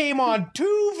shit came on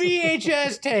 2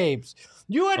 VHS tapes.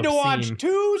 You had to watch Obscene.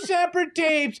 2 separate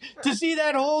tapes to see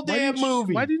that whole Why damn didn't you-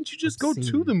 movie. Why didn't you just go to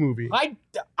Obscene. the movie?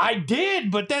 I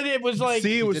did, but then it was like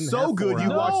See, it was didn't so have good 4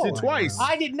 you hours. watched it No. twice.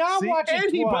 I did not See, watch it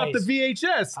and he bought the twice.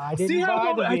 VHS. I didn't see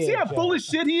how buy the see how VHS. full of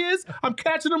shit he is? I'm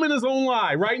catching him in his own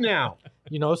lie right now.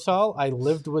 You know, Saul, I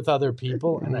lived with other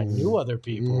people and I knew other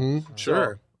people.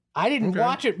 Sure. I didn't Okay.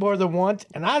 watch it more than once,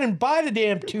 and I didn't buy the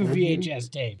damn 2 VHS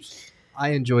tapes.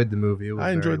 I enjoyed the movie. It was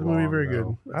I enjoyed the movie long, very good.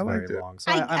 though. I It's liked very it. long.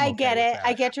 So I I'm okay get with it. that.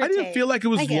 I get your I didn't take. feel like it I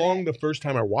was get long it. the first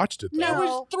time I watched it. It Though.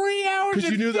 was 3 hours Because you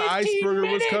and knew the 15 iceberg was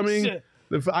minutes. coming.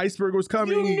 The iceberg was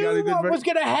coming. You got a knew good what was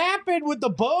going to happen with the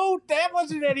boat. That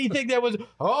wasn't anything that was,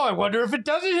 oh, I wonder if it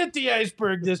doesn't hit the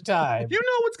iceberg this time. You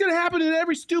know what's going to happen in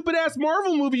every stupid ass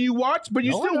Marvel movie you watch, but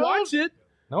you No, I still don't. watch it.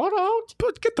 No, I don't.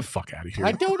 But get the fuck out of here.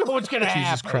 I don't know what's going to Jesus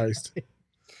happen. Christ.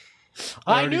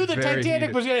 I knew the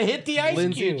Titanic was going to hit the ice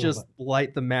Lindsay cube. just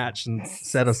light the match and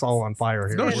set us all on fire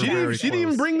here. No, We're she very didn't even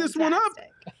close. bring this one up.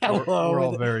 Hello. We're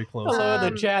all very close. Hello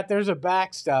in the chat. There's a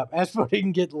backstop. Espo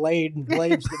didn't get laid and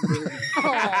blames the movie.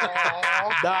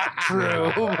 Not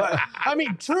true. I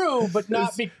mean, true, but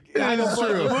not because I don't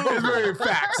blame the movie. It's very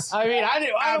facts. I mean, I don't blame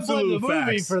the Absolute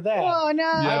movie facts. for that. Oh no.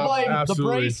 I blame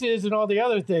absolutely. the braces and all the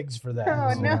other things for that.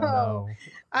 Oh, So, no.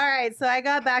 All right, so I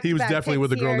got back. He was definitely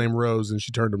with a girl here. named Rose, and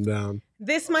she turned him down.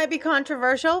 This might be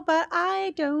controversial, but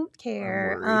I don't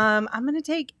care. I'm gonna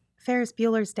take Ferris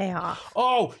Bueller's Day Off.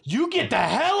 Oh, you get the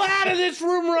hell out of this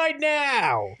room right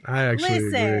now. I actually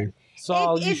agree. Listen,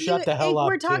 Saul, you shut the hell if up.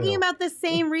 we're talking too. about the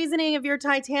same reasoning of your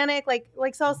Titanic,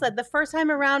 like Saul said, the first time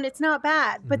around it's not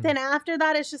bad, but then after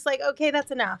that it's just like, okay,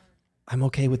 that's enough. I'm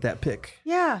okay with that pick.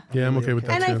 Yeah. Yeah, I'm okay with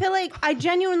that And too. I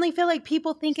genuinely feel like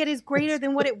people think it is greater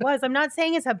than what it was. I'm not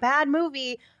saying it's a bad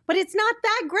movie, but it's not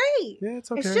that great. Yeah,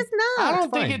 it's okay. It's just not. I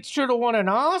don't think it should have won an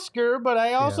Oscar, but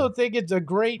I also think it's a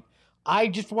great. I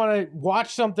just want to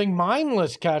watch something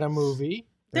mindless kind of movie.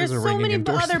 There's There's a so ringing many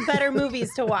endorsement. other better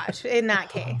movies to watch in that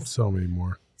case. So many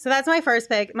more. So that's my first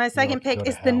pick. My second go pick to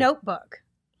is The hell. Notebook.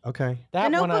 Okay.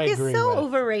 That The one I Notebook is agree so with.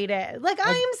 overrated. Like,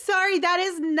 I'm sorry, that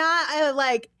is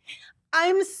not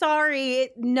I'm sorry,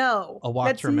 no. A Walk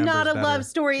That's to Remember not is a better. love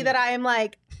story that I am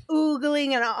like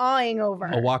oogling and awing over.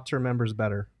 A Walk to Remember is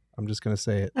better. I'm just going to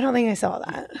say it. I don't think I saw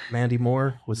that. Mandy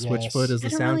Moore with Yes. Switchfoot as the I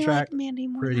don't soundtrack. really like Mandy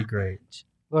Moore Pretty that great. much.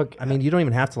 Look, I mean, you don't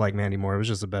even have to like Mandy Moore. It was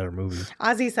just a better movie.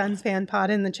 Ozzy Sons fan pod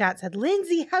in the chat said,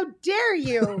 Lindsay, how dare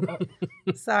you?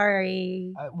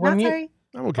 Sorry. when Not you- sorry.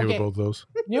 I'm okay with both those.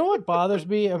 you know what bothers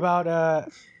me about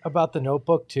The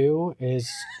Notebook too is,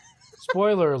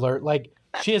 spoiler alert, like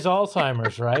she has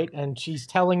Alzheimer's, right? And she's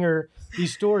telling her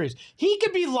these stories. He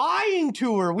could be lying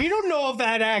to her. We don't know if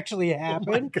that actually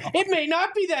happened. It may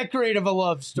not be that great of a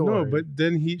love story. No, but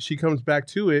then she comes back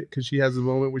to it because she has a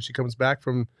moment where she comes back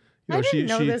from. You know, I didn't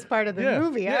know she, this part of the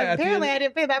movie. at the Apparently, end- I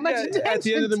didn't pay that much attention. At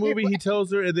the end of the to movie, it. he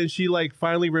tells her, and then she like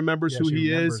finally remembers Yeah, who she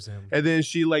he remembers is, him. and then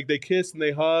she like they kiss and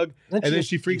they hug, and then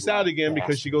she freaks out again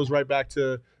because she goes right back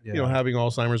to you know having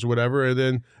Alzheimer's or whatever, and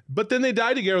then but then they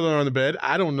die together on the bed.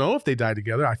 I don't know if they died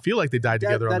together. I feel like they died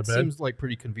together on the That bed. seems like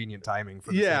pretty convenient timing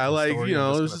for the sake Yeah, of the like story. you know,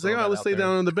 I'm it's just just like gonna oh, throw let's that lay out there.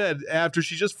 down on the bed after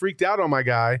she just freaked out on my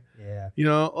guy. Yeah. You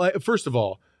know, like first of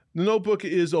all, The Notebook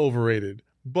is overrated.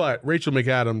 But Rachel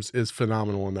McAdams is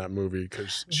phenomenal in that movie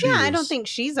because I don't think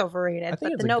she's overrated, I but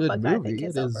think it's The a good Notebook I movie. think It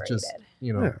is is overrated. just,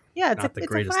 you know, Yeah, it's not a, the it's a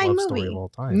greatest fine love movie. story of all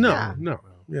time. No, Yeah. no,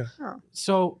 yeah.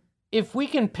 So if we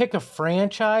can pick a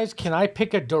franchise, can I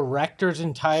pick a director's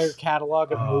entire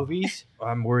catalog of movies?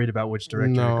 I'm worried about which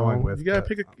director you're going No, with. you gotta but-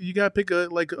 pick a you gotta pick a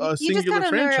like a You just singular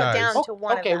gotta narrow it franchise. down to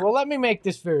one Okay, of them. well, let me make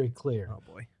this very clear. Oh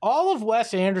boy. All of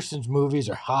Wes Anderson's movies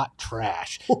are hot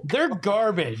trash. They're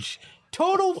garbage.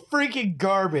 Total freaking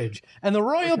garbage. And the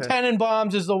Royal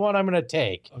Tenenbaums is the one I'm going to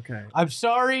take. Okay. I'm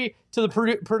sorry to the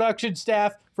production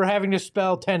staff for having to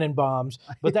spell Tenenbaums,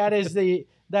 but that is the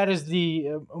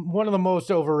one of the most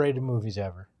overrated movies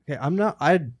ever.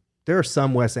 Okay, there are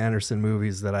some Wes Anderson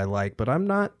movies that I like, but I'm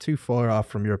not too far off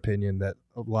from your opinion that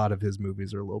a lot of his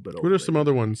movies are a little bit What are some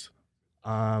other ones?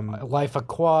 Life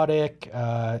Aquatic.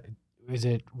 Is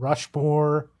it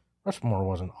Rushmore? Rushmore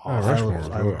wasn't awful. Rushmore's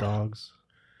Isle of good. Dogs.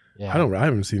 Yeah. I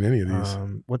haven't seen any of these.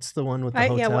 What's the one with the Yeah,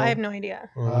 hotel? well, I have no idea.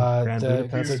 Grand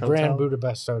Budapest the Grand Hotel?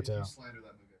 Budapest Hotel.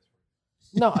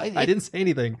 No, I didn't say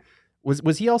anything.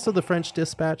 Was he also the French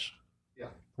Dispatch? Yeah.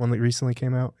 One that recently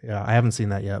came out? Yeah, I haven't seen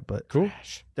that yet, but Cool.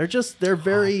 they're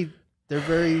very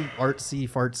artsy,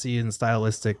 fartsy, and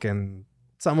stylistic, and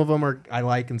some of them I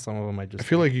like, and some of them I just I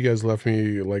feel like you guys left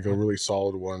me like a really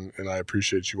solid one, and I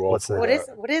appreciate you all What's for What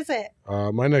that. is it?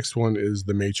 My next one is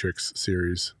the Matrix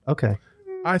series. okay.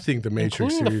 I think the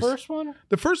Matrix including series. the first one.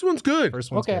 The first one's good.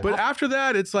 First one's Okay, good. But after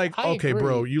that, it's like, I okay, agree.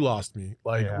 bro, you lost me.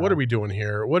 Like, Yeah. what are we doing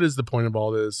here? What is the point of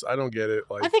all this? I don't get it.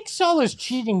 Like, I think Saul is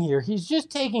cheating here. He's just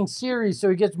taking series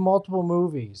so he gets multiple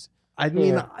movies. I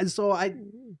mean, Yeah.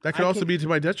 that could I also can- be to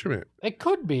my detriment. It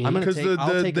could be. I'm gonna Because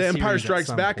I'll take the a Empire series at Strikes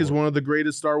some Back is point. one of the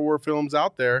greatest Star Wars films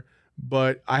out there,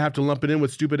 but I have to lump it in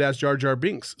with stupid ass Jar Jar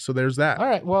Binks. So there's that. All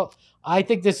right. Well, I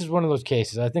think this is one of those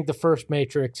cases. I think the first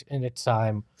Matrix in its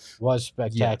time was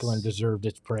spectacular and deserved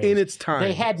its praise. In its time.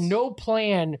 They had no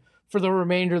plan for the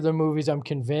remainder of the movies, I'm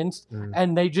convinced,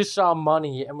 and they just saw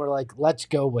money and were like, let's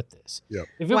go with this. Yep.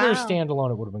 If it were a Wow.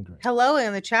 standalone, it would have been great. Hello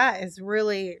in the chat is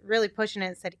really, really pushing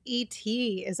it. Said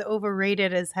E.T. is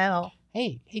overrated as hell.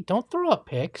 Hey, don't throw up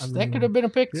picks. That could have been a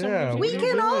pick. Yeah, We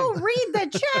can all read the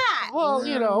chat. Well,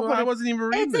 Well, I wasn't even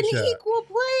reading It's the an chat. equal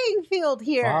playing field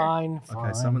here. Fine.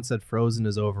 Okay, someone said Frozen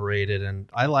is overrated, and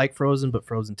I like Frozen, but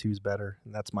Frozen 2 is better,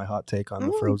 and that's my hot take on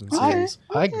the Frozen series.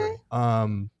 I agree.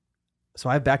 So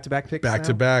I have back-to-back picks. Back now?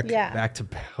 to back. Yeah. Back to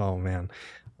back. Oh man,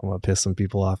 I'm gonna piss some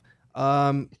people off.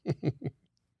 I'm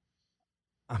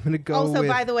gonna go. Also, with,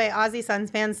 by the way, Aussie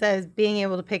Suns fan says being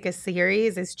able to pick a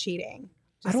series is cheating.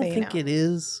 I don't think it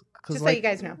is. Just so you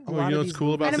guys know. Well, you know what's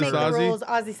cool about Gotta this, make the Ozzy? rules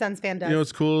Aussie Suns fan does. You know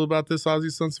what's cool about this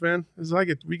Aussie Suns fan? Is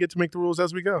we get to make the rules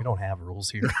as we go. We don't have rules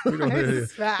here. We don't, This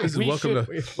is fact. this is We welcome should-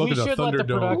 to we should let the Thunderdome.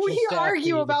 production We staff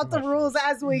argue be about the commissioners. rules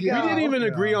as we We go. didn't even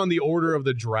agree on the order of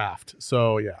the draft.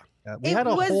 So yeah. We It had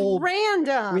a was whole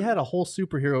random. We had a whole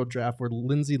superhero draft where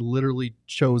Lindsay literally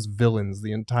chose villains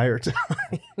the entire time.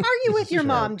 Argue with your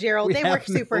mom, Gerald. We They were have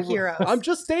no- superheroes. I'm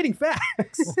just stating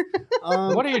facts.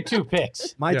 What are your two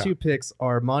picks? My Yeah. two picks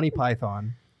are Monty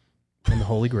Python and the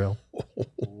Holy Grail.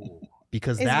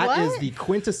 Because Is that is what? the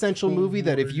quintessential movie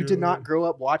that if you did not grow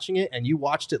up watching it and you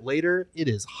watched it later, it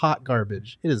is hot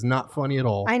garbage. It is not funny at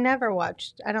all. I never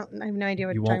watched. I have no idea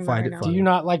what You you're talking won't find about it right Do now. you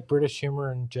not like British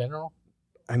humor in general?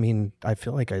 I mean, I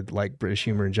feel like I like British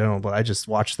humor in general, but I just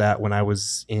watched that when I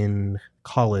was in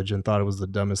college and thought it was the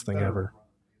dumbest thing ever.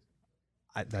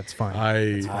 That's fine.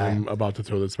 I am about to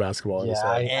throw this basketball at his Yeah,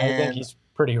 I head. think he's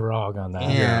pretty wrong on that.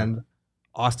 and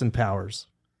Austin Powers.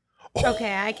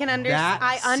 Okay, I can understand.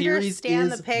 That I series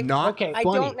understand is the pick. not Okay. I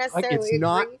funny. don't necessarily It's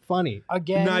not agree. funny.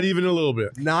 Again, Not even a little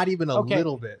bit. Not even a Okay.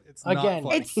 little bit. It's Again. not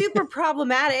funny. It's super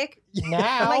problematic.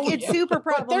 now. Like, it's super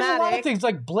But there's a lot of problematic. things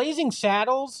like Blazing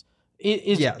Saddles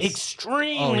is Yes.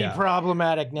 extremely Oh, yeah.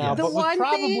 problematic now, Yes. The but was one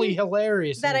probably thing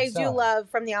hilarious. That in I do itself. love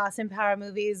from the Austin Power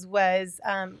movies was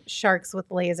sharks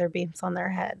with laser beams on their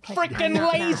head. Like, I'm Freaking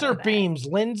not mad laser at it. beams,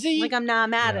 Lindsay. Like I'm not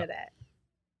mad at it.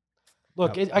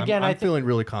 Look, I'm I think feeling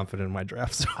really confident in my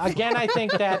draft. So again, I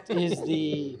think that is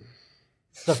the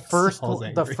first Saul's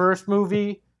angry. the first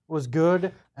movie was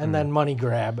good, and then Money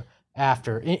Grab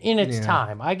after in its Yeah.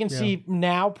 time. I can see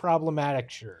now problematic.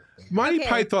 Sure. Monty Okay.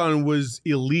 Python was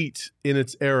elite in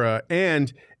its era,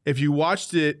 and if you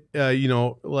watched it, you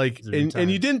know, like, Zero and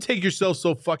you times. didn't take yourself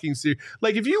so fucking serious,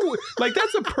 like if you like,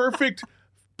 that's a perfect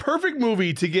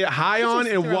movie to get high on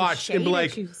Just and throw watch and shade be at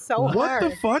like, you so what hard.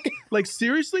 the fuck? Like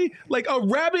seriously, like a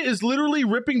rabbit is literally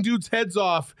ripping dudes' heads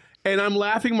off. And I'm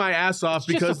laughing my ass off It's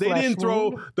just because a they flesh didn't throw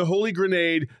wound. the holy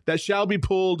grenade that shall be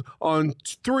pulled on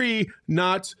 3,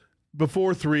 not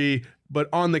before 3, but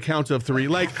on the count of 3.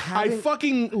 Like, I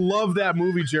fucking love that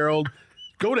movie, Gerald.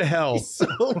 Go to hell. so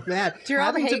mad. Gerald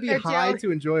Having to hate- be or high Gerald-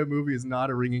 to enjoy a movie is not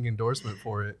a ringing endorsement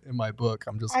for it in my book.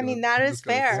 I'm just. I Gonna, mean, that I'm is just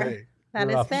gonna fair. say. That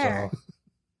is Rough, fair.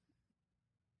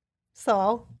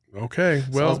 Saul. So Okay,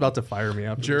 Saul's well, about to fire me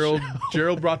after Gerald the show.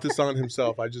 Gerald brought this on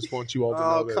himself. I just want you all to know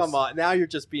Oh this. come on! Now you're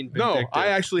just being No, vindictive. I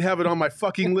actually have it on my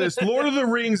fucking list. Lord of the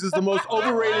Rings is the most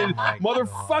overrated my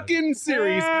motherfucking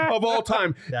series of all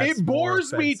time. That's It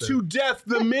bores more me offensive. to death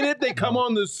the minute they come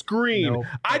on the screen. No,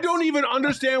 I don't even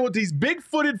understand what these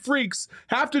big-footed freaks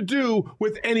have to do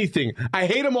with anything. I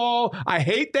hate them all. I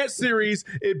hate that series.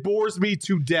 It bores me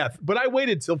to death. But I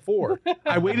waited till 4.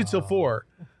 I waited till 4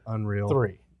 Unreal.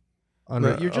 3.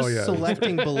 Unreal. You're Oh, just yeah.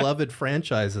 selecting beloved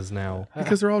franchises now.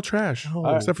 because they're all trash, No.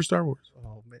 except for Star Wars.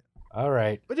 Oh man! All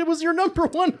right. But it was your number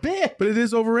one pick. But it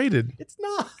is overrated. It's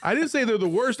not. I didn't say they're the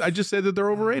worst. I just said that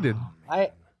they're overrated.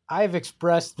 I've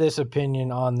expressed this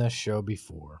opinion on this show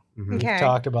before. Mhm. We've Okay.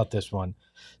 talked about this one.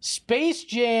 Space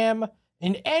Jam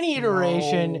in any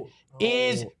iteration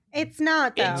is it's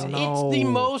not though. it's the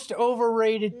most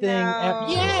overrated thing ever. No.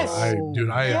 Yes.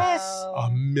 I Yes.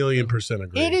 1,000,000%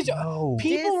 agree. It is. No.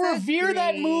 People revere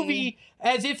that Disagree. movie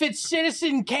as if it's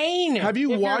Citizen Kane. Have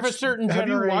you if you're of watched? a certain Have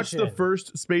you generation. watched the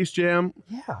first Space Jam?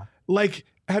 Yeah. Like,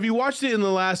 have you watched it in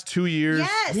the last 2 years?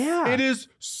 Yes. Yeah. It is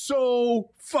so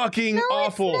fucking No,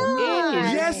 awful. It's not.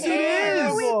 Yes, it is.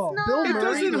 No, it's not. Bill It Murray,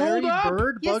 doesn't Larry hold up.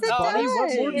 Bird, Yes, Bugs it Bunny. does.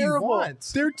 What more do you Terrible.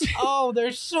 want? They're Oh,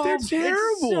 they're terrible. It's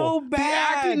so bad.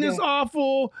 The acting is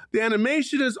awful. The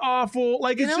animation is awful.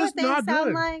 Like, You it's know just what they not sound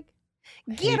good. like?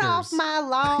 Get Haters. off my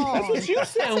lawn. That's what you That's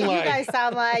sound what like. you guys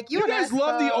sound like. You guys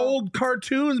love the old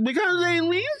cartoons because they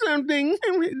mean something.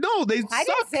 No, they I suck.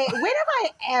 didn't say. When have I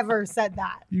ever said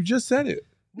that? You just said it.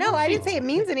 No, I didn't say it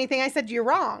means anything. I said you're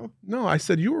wrong, No, I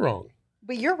said you were wrong.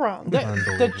 but you're wrong.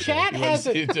 The chat has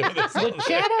the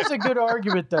chat has a good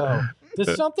argument though.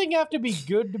 Does something have to be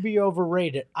good to be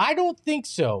overrated? I don't think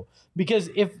so, because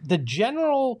if the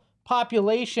general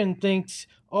population thinks,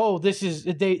 "Oh, this is,"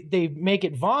 they make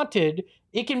it vaunted,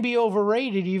 it can be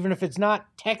overrated even if it's not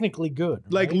technically good.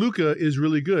 Like right? Luca is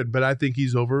really good, but I think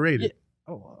he's overrated.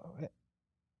 Oh,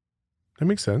 That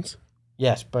makes sense.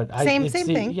 Yes, but Same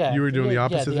thing. Yeah, You were doing the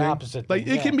opposite the thing? opposite Like,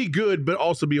 thing, it can be good, but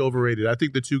also be overrated. I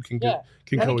think the two can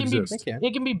coexist.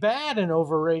 It can be bad and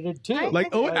overrated too.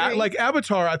 Like like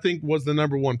Avatar, I think was the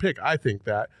number one pick. I think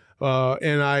that,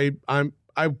 and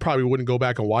I probably wouldn't go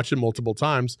back and watch it multiple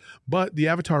times. But the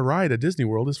Avatar ride at Disney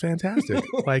World is fantastic.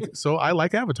 So I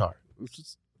like Avatar. It's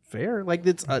just fair. Like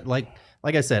it's like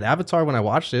I said, Avatar. When I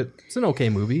watched it, it's an okay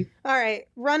movie. All right,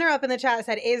 runner up in the chat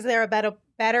said, "Is there a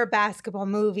better basketball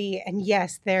movie?" And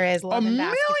yes, there is. Love and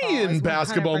Basketball million is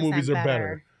basketball 100% movies are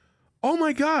better. Oh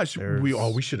my gosh,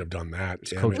 we should have done that.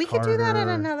 Coach We could do that at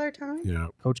another time. Yeah,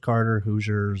 Coach Carter,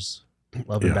 Hoosiers,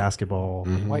 Love and Basketball.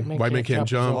 Mm-hmm. White Man Can't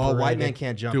Jump. Oh, White Man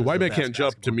Can't Jump. Dude, is White the Man best Can't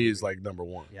Jump to basketball me movie. is like number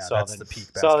one. Yeah, that's the peak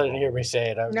Saul basketball. didn't hear me say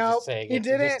it. I was just saying you it.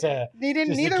 didn't. Just to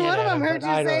Neither get one of at them him, heard but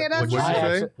you I say it. don't- As What'd you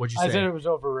well. say? What'd you I say? said it was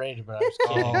overrated, but I was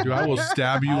kidding. Dude, I will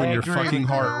stab you in your agree. fucking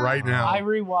heart right now. I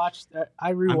rewatched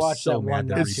so that mad one.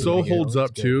 that It rebooting so it. holds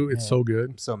up good. too. It's Yeah. so good.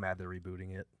 I'm so mad they're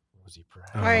rebooting it. Was he proud?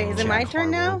 All right, is it my Jack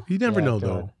turn now? Harlow. You never Yeah, know go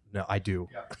though. ahead. No, I do.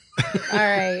 All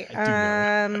right.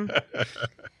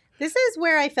 This is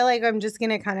where I feel like I'm just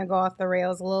gonna kind of go off the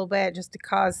rails a little bit, just to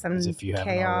cause some As if you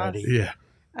haven't chaos. already.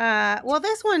 Yeah. Well,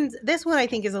 this one I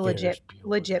think is a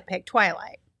legit pick.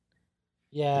 Twilight.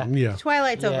 Yeah. Yeah.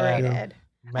 Twililight's Yeah. overrated.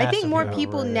 I think more Massively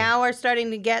people overrated. now are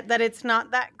starting to get that it's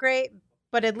not that great,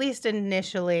 but at least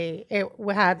initially it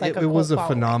had like It was cult a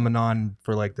following. phenomenon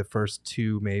for like the first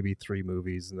 2, maybe 3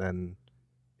 movies, and then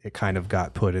it kind of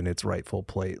got put in its rightful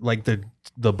place. Like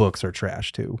the books are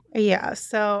trash too. Yeah,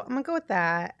 so I'm gonna go with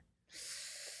that.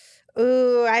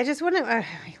 Ooh, I just want to.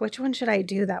 Which one should I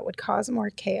do that would cause more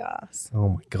chaos? Oh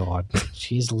my god.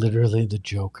 She's literally the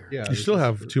Joker. Yeah. You still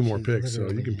have 2 more She picks, so you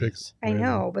literally can pick. is. I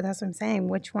know, but that's what I'm saying.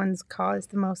 Which ones cause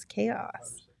the most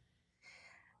chaos?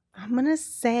 I'm gonna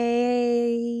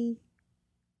say.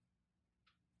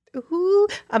 Ooh,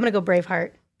 I'm gonna go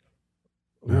Braveheart.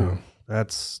 Yeah.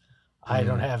 That's I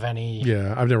don't have any.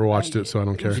 Yeah, I've never watched it, so I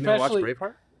don't care. You never watched Especially-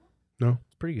 Braveheart? No.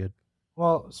 It's pretty good.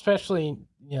 Well, especially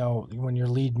when your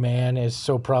lead man is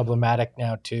so problematic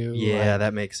now too. Yeah, like,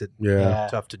 that makes it Yeah.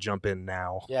 tough to jump in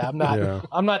now. yeah. I'm not. Yeah.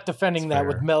 I'm not defending That's that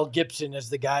with fair. Mel Gibson as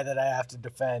the guy that I have to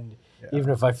defend, Yeah. even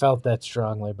if I felt that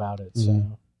strongly about it. So.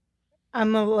 Mhm.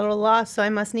 I'm a little lost, so I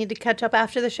must need to catch up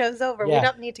after the show's over. We Yeah.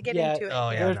 don't need to get Yeah. into it. Oh,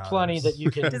 yeah, There's no, plenty there's- that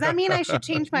you can. Does that mean I should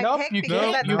change my Nope, pick you because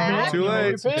can't. that's You bad? can't. Too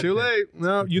late. You pick. Too late.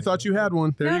 No, you thought you had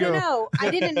one. There No, you go. no.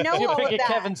 I didn't know You all pick of a that.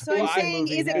 Kevin So I'm Spacey saying,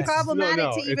 movie is it next.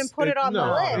 problematic to even it's- put it on no,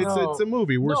 the list? It's a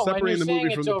movie. We're No, and separating the you're saying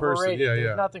movie from it's the person. overrated. Yeah, There's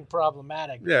yeah. nothing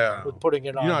problematic Yeah. with putting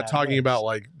it on. You're not that talking list. about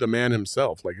like the man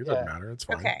himself. Like it doesn't Yeah. matter. It's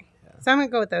fine. Okay. So I'm going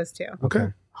to go with those two. Okay.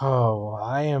 Oh,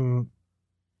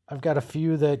 I've got a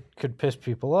few that could piss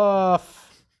people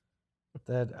off.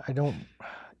 That I don't.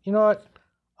 You know what?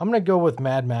 I'm gonna go with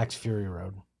Mad Max Fury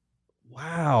Road.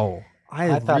 Wow.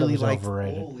 I thought it really was liked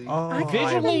overrated. Oh, I kind of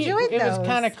Visually, enjoyed it was those.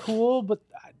 kind of cool, but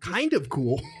kind of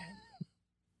cool.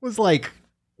 It was like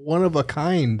one of a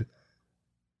kind.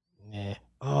 nah,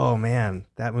 Oh man,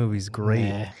 that movie's great.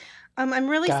 nah. I'm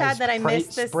really Guys sad that I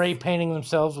missed this. spray painting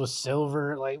themselves with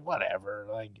silver, like whatever.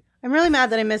 Like I'm really mad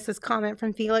that I missed this comment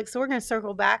from Felix. So we're going to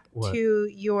circle back What? to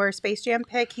your Space Jam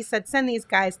pick. He said, "Send these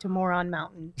guys to Moron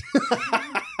Mountain."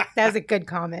 That was a good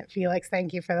comment, Felix.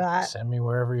 Thank you for that. send me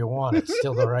wherever you want. It's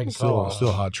still the right call.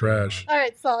 Still hot trash. All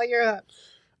right, Saul, you're up.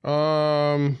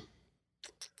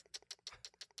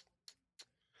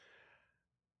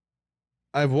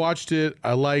 I've watched it.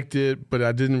 I liked it, but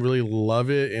I didn't really love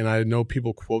it. And I know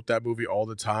people quote that movie all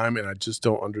the time, and I just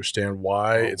don't understand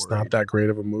why. It's not that great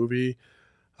of a movie.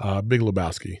 Big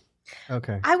Lebowski.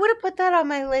 Okay. I would have put that on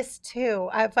my list too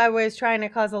if I was trying to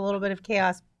cause a little bit of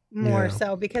chaos more Yeah.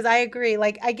 so, because I agree.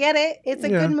 Like, I get it. It's a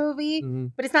Yeah. good movie,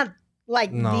 Mhm. but it's not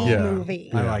like No. the Yeah.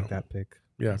 movie. I Yeah. like that pick.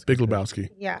 Yeah, Big Lebowski.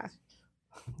 Yeah.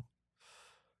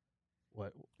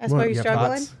 What? That's why What, you're You have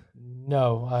struggling? thoughts?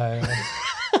 No,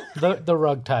 the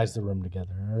rug ties the room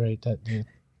together. All right,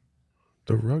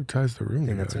 The rug ties the room. I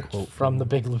think that's a together. quote from the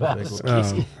Big Lebowski.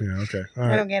 Oh, yeah, okay. All I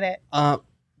right. don't get it.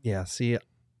 Yeah. See.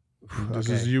 This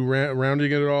okay. is you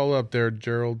rounding it all up there,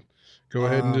 Gerald. Go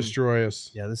ahead and destroy us.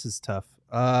 Yeah, this is tough.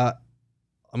 I'm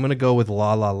gonna go with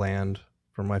La La Land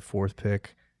for my 4th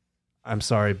pick. I'm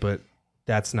sorry, but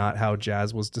that's not how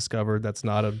jazz was discovered. That's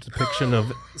not a depiction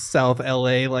of South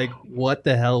LA. Like, what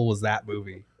the hell was that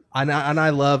movie? And I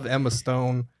love Emma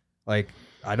Stone. Like,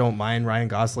 I don't mind Ryan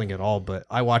Gosling at all, but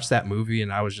I watched that movie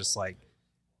and I was just like,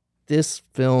 this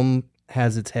film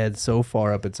has its head so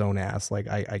far up its own ass. Like,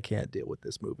 I can't deal with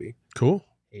this movie. Cool.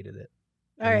 Hated it.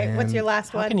 All right, what's And your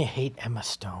last How one? can you hate Emma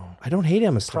Stone? I don't hate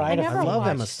Emma Stone. Pride I never I love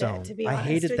Emma watched it, Stone. to be I honest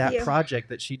hated with that you. project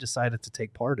that she decided to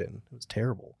take part in. It was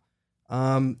terrible.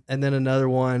 And then another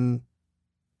one,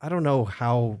 I don't know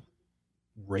how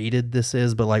rated this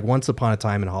is, but like Once Upon a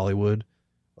Time in Hollywood,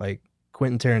 like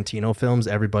Quentin Tarantino films,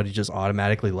 everybody just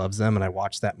automatically loves them. And I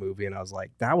watched that movie and I was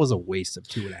like, that was a waste of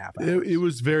 2.5 hours. It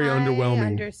was very underwhelming. I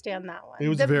understand that one. It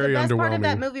was the very best part of underwhelming.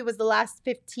 that movie was the last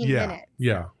 15 minutes.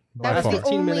 Yeah. That was by the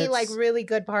far. only minutes. like really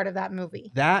good part of that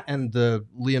movie. That and the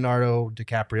Leonardo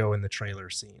DiCaprio in the trailer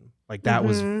scene. Like that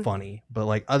was funny. But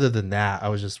like other than that, I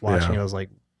was just watching. I was like,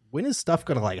 when is stuff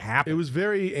gonna like happen? It was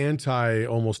very anti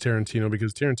almost Tarantino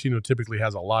because Tarantino typically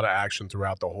has a lot of action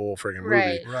throughout the whole friggin'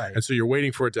 movie. Right. And so you're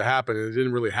waiting for it to happen and it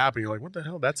didn't really happen. You're like, what the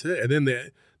hell? That's it. And then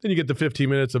you get the 15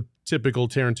 minutes of typical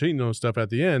Tarantino stuff at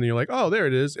the end and you're like, oh, there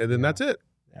it is. And then that's it.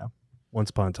 Yeah. Once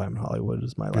Upon a Time in Hollywood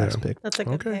is my last pick. That's a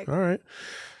good pick. All right.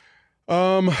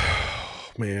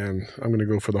 Man, I'm gonna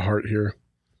go for the heart here.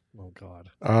 Oh God.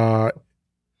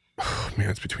 Man,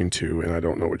 it's between two and I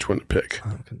don't know which one to pick.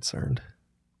 I'm concerned.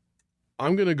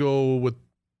 I'm gonna go with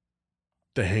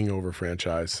the Hangover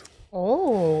franchise.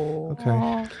 Oh.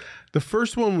 Okay. The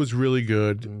first one was really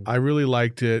good. I really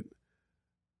liked it.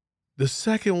 The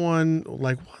second one,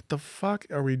 like, what the fuck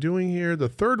are we doing here? The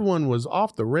third one was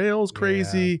off the rails,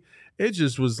 crazy. It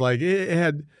just was like it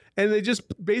had, and they just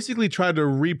basically tried to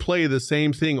replay the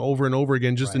same thing over and over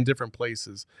again, just in different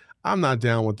places. I'm not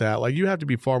down with that. Like, you have to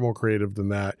be far more creative than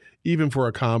that, even for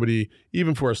a comedy,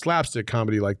 even for a slapstick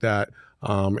comedy like that.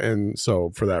 And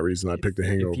so for that reason, I picked The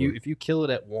Hangover. If you kill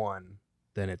it at one,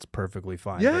 then it's perfectly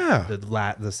fine. Yeah.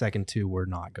 But the second two were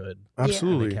not good.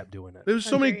 Absolutely. And they kept doing it. There's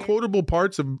so many quotable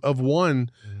parts of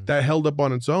one that held up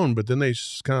on its own, but then they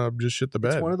just kind of just shit the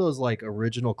bed. It's one of those like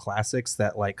original classics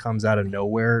that like comes out of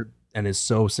nowhere and is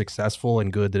so successful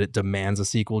and good that it demands a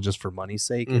sequel just for money's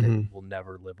sake, and it will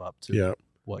never live up to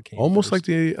what came almost first. like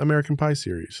the American Pie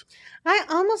series. I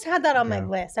almost had that on my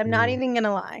list. I'm not even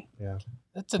gonna lie. Yeah.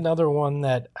 That's another one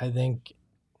that I think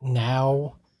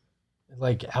now,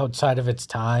 like outside of its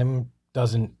time,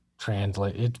 doesn't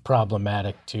translate. It's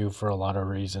problematic too for a lot of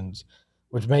reasons,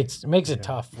 which makes it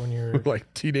tough when you're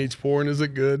Like teenage porn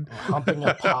isn't good. humping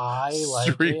a pie.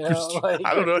 Like, Street you for know, street. like-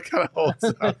 I don't know. It kind of holds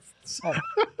up.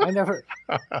 I never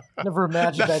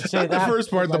imagined I'd say that. The first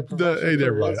part, in my hey, professional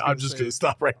never career. mind. I'm just gonna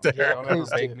stop right there. Yeah, Don't ever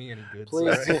please make do. me any good.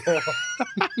 Please Sorry. do.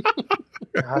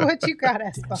 What you got,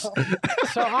 Espo?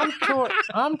 So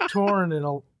I'm torn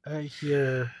in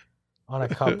here on a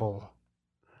couple.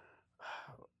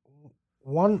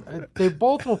 One, they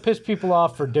both will piss people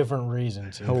off for different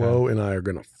reasons. Hello and I are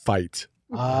gonna fight.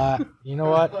 You know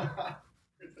what?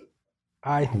 Oh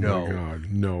my God,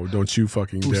 no! Don't you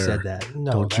fucking Who dare! said that?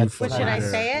 No, Don't you that's fucking Should I dare.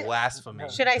 say it? Blasphemy.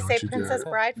 Should I say you dare. Princess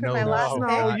Bride for No, my no. last No,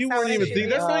 pick? you Is that weren't what I even should thinking. do?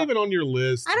 That's not even on your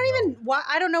list. I don't even.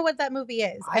 I don't know what that movie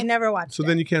is. I never watched So it.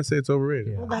 then you can't say it's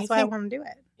overrated. Well, that's I why I think- want to do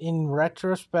it. In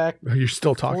retrospect, You're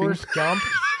still talking. Forrest Gump.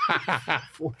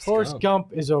 Forrest Gump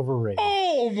is overrated.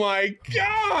 Oh my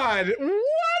God!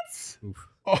 What?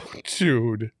 Oh,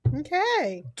 dude,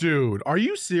 Okay. are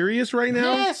you serious right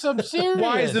now? Yes, I'm serious.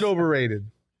 Why is it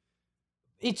overrated?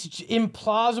 It's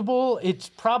implausible. It's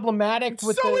problematic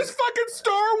with So is fucking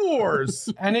Star Wars.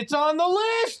 and it's on the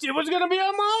list. It was going to be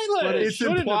on my list. But it's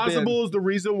shouldn't have implausible is the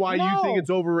reason why you No. think it's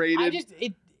overrated.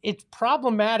 It's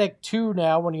problematic too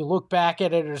now when you look back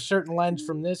at it at a certain lens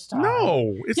from this time.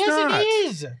 No, it's yes, not. it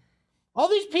is. All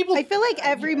these people. I feel like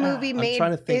every movie I'm made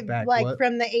trying to think it, back. like What-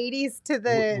 from the 80s to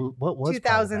the What was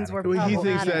 2000s were Well, he thinks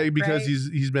that problematic, because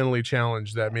right? he's mentally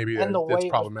challenged that maybe and the way that's it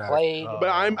was problematic. played. But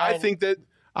I think that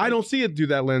I don't see it through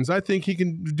that lens. I think he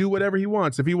can do whatever he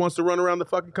wants. If he wants to run around the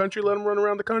fucking country, let him run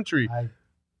around the country.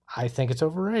 I think it's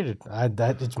overrated.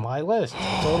 It's my list.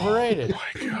 It's overrated. Oh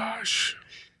my gosh.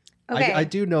 Okay. I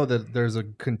do know that there's a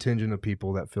contingent of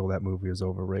people that feel that movie is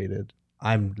overrated.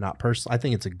 I'm not personally. I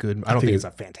think it's a good. I don't think it's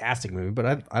a fantastic movie,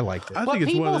 but I liked it. I But think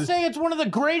it's one people of the, say it's one of the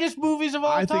greatest movies of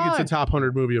all I time. think it's a top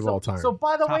 100 movie of all time. So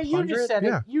by the Top way, you 100? just said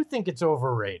Yeah. it. You think it's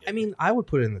overrated. I mean, I would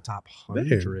put it in the top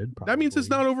 100. that means it's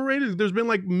not overrated. There's been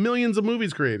like millions of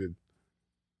movies created.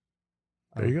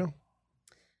 There you go.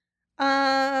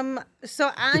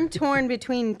 So I'm torn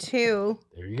between two: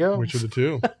 There you go. Which are the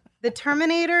two? The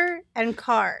Terminator and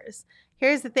Cars.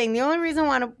 Here's the thing: the only reason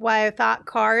why I thought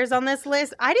Cars on this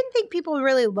list, I didn't think people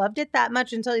really loved it that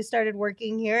much until he started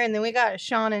working here, and then we got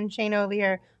Sean and Shane over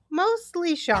here.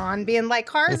 Mostly Sean being like,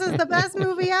 Cars is the best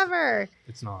movie ever.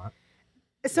 It's not.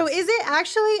 So is it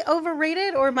actually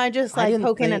overrated, or am I just I like didn't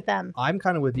poking think- at them? I'm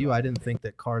kind of with you. I didn't think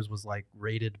that Cars was like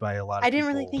rated by a lot of I didn't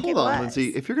really people. think Hold it on, was.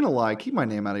 Lindsay. If you're gonna lie, keep my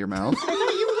name out of your mouth. I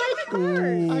thought you liked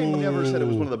Cars. I never said it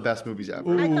was one of the best movies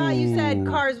ever. I thought you said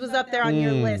Cars was up there on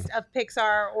your list of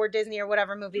Pixar or Disney or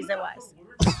whatever movies it was.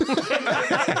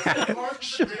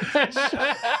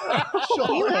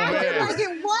 You acted like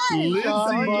it was.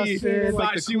 Lindsay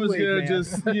thought she was gonna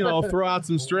just, throw out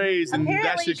some strays, and that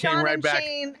Apparently, shit came Sean right and back.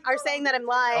 Shane are saying that I'm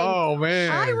lying. Oh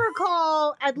man! I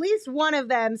recall at least one of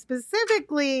them,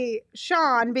 specifically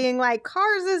Sean, being like,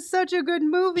 "Cars is such a good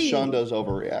movie." Sean does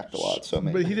overreact a lot, so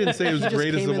maybe. But he didn't say it was the just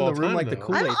greatest came of in all the room time. like the though.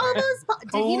 Kool-Aid I'm almost.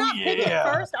 Did he not pick it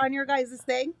first on your guys'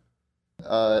 thing?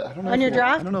 I don't know. On if your it-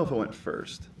 draft? I don't know if it went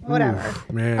first. Whatever.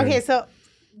 Man. Okay, so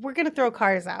we're gonna throw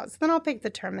Cars out. So then I'll pick the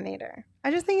Terminator.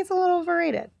 I just think it's a little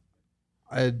overrated.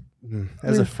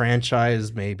 As a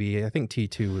franchise, maybe. I think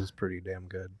T2 was pretty damn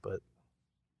good, but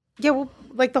Yeah, well,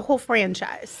 like the whole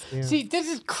franchise. yeah. See, this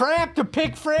is crap to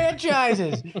pick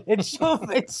franchises. it's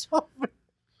so.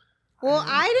 Well,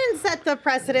 I didn't set the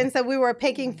precedence that we were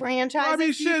picking franchises. I mean,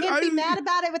 You shit, can't be mad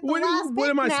about it with the last what pick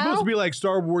am I now. supposed to be like?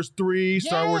 Star Wars 3,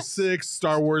 Star Wars Yes. 6,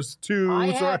 Star Wars 2. I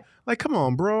had- Like, come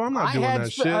on, bro. I'm not I doing had that a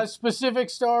shit.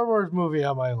 specific Star Wars movie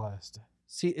on my list.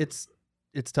 See, it's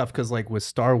tough because like with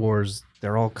Star Wars,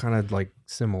 they're all kind of like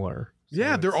similar. So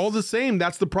Yeah, they're all the same.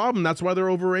 That's the problem. That's why they're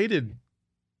overrated.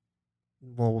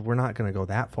 Well, we're not gonna go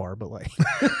that far, but like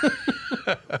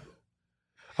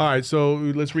All right, so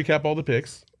let's recap all the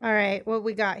picks. All right, what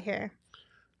we got here?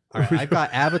 all right, I've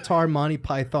got Avatar, Monty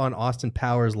Python, Austin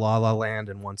Powers, La La Land,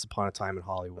 and Once Upon a Time in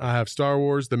Hollywood. I have Star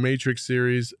Wars, the Matrix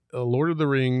series, Lord of the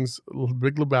Rings,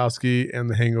 Big Lebowski, and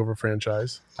the Hangover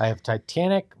franchise. I have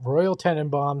Titanic, Royal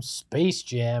Tenenbaums, Space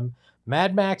Jam,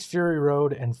 Mad Max Fury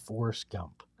Road, and Forrest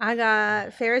Gump. I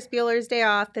got Ferris Bueller's Day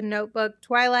Off, The Notebook,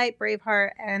 Twilight,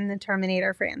 Braveheart, and the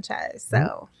Terminator franchise.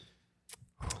 So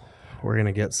We're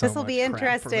gonna get so this will much be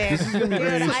crap from interesting. This is gonna be Dude,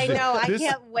 very I know. I This-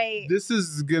 can't wait. This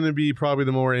is going to be probably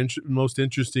the most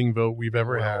interesting vote we've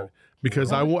ever had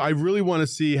because I really want to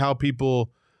see how people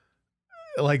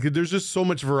like. There's just so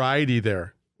much variety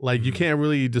there. Like you can't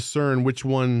really discern which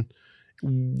one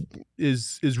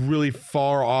is really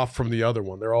far off from the other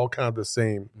one. They're all kind of the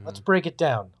same. Let's break it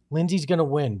down. Lindsay's gonna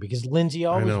win because Lindsay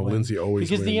always know, wins. Lindsay always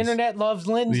because the wins. internet loves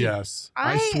Lindsay. Yes,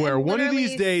 I swear. am One of these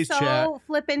literally days, so chat.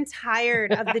 flippin'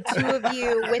 tired of the two of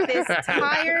you with this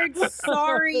tired,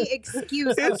 sorry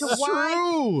excuse as to why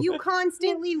true. you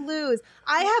constantly lose.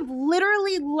 I have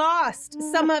literally lost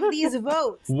some of these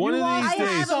votes. One of these I days.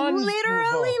 have Son's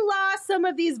literally vote. lost some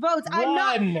of these votes. I'm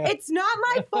not. One. It's not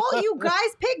my fault. You guys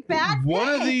pick bad. One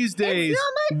of picks. these days, It's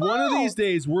not my one of fault. these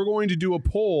days, we're going to do a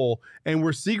poll, and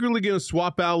we're secretly going to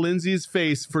swap out Lindsay's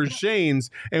face for Shane's,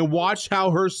 and watch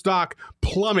how her stock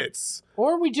plummets.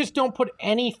 Or we just don't put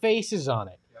any faces on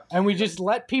it, and we just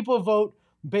let people vote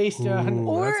based on. Ooh.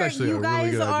 Or That's actually a you really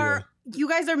guys good are. idea. You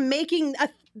guys are making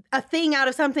a thing out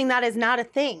of something that is not a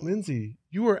thing. Lindsay,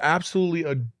 you are absolutely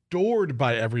adored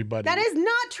by everybody. That is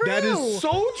not true. That is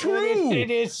so true.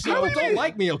 It is so. How Don't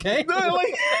like me, okay? No,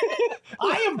 like,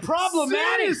 I am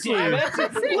problematic, seriously. damn it. I'm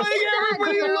not saying like that,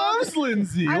 everybody girl. loves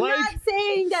Lindsay. I'm like not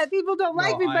saying that people don't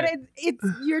like me, but it's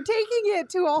you're taking it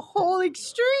to a whole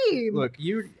extreme. Look,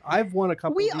 I've won a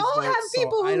couple. we of these all votes, have so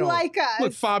people I who don't- like us.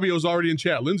 look, Fabio's already in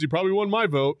chat. Lindsay probably won my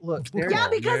vote. Look, yeah,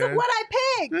 because man. of what I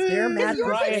picked. they're Because mad your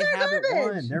because picks they are haven't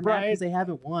garbage. won. They're Right. mad because they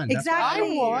haven't won. That's why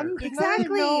Exactly. I'm I won. here.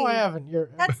 Exactly. No, I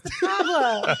haven't. That's the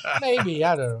problem. Maybe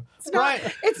I don't know.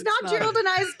 It's not Gerald and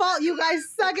I's fault. You guys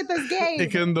suck at this game.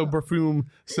 Again, the perfume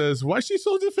says, "Why is she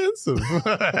so defensive?"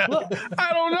 I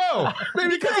don't know.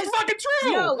 Maybe because it's fucking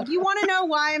true. No, you want to know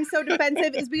why I'm so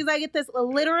defensive? Is because I get this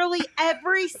literally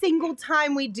every single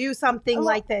time we do something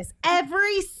like this.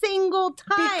 Every single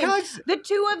time. Because- the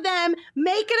two of them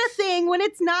make it a thing when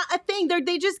it's not a thing.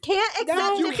 They just can't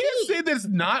accept You defeat. can't say that it's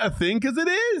not a thing because it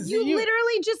is. You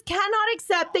literally just cannot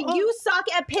accept that you suck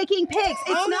at picking picks. It's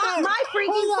Hold not on. my freaking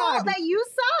Hold fault on. that you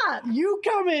suck. You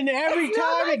come in every It's not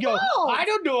time my and go, fault. I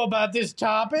don't know about this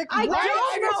topic. I don't know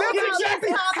That's about exactly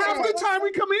this half topic. the time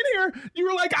we come in here. You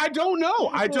were like, I don't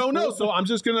know. So I'm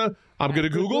gonna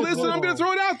Google this and I'm gonna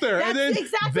throw it out there. That's and then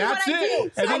exactly that's what I it.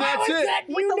 did. And then that's it.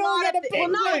 With a lot of well,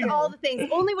 not with all the things.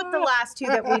 Only with the last two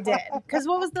that we did. Because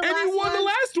what was the And last you won one? the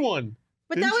last one.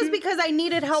 But that Didn't was you? because I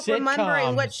needed help remembering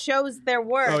Sitcoms. what shows there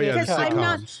were. Oh, yeah, the because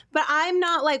sitcoms. I'm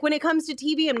not like when it comes to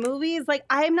TV and movies, like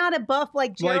I'm not a buff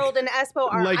like Gerald and Espo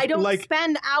are. I don't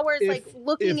spend hours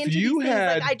looking into these things.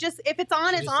 Like I just if it's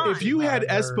on, it's on. If you had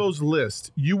Espo's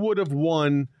list, you would have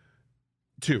won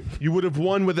two. You would have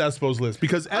won with Espo's list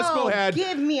because Espo had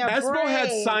give me a Espo had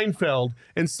break. Seinfeld,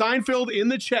 and Seinfeld in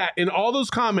the chat in all those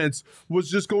comments was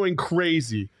just going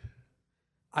crazy.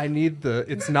 I need the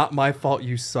 "It's not my fault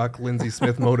you suck" Lindsey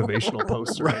Smith motivational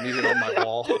poster. I need it on my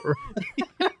wall.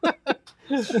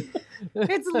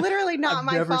 It's literally not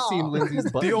my Never fault. seen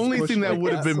Lindsay's buttons The only pushed thing that like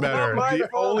would have been better. The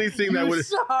only thing that would.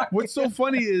 suck. What's so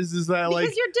funny is that Because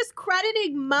like. you're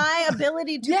discrediting my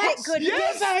ability to pick good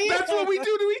yes, I am. That's what we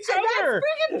do to each other.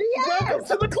 That's freaking Welcome BS.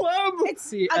 to the club.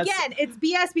 It's again, it's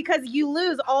BS because you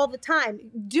lose all the time.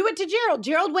 Do it to Gerald.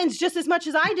 Gerald wins just as much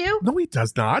as I do. No, he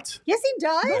does not. Yes, he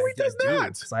does. No, he does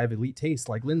not. Because I have elite taste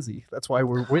like Lindsay. That's why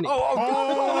we're winning. So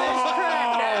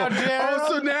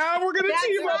now we're gonna That's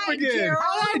team up right, again. Gerald.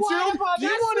 Hey, Gerald, do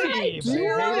you want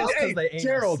to?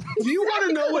 Gerald, do you want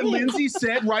to know what Lindsay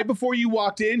said right before you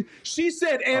walked in? She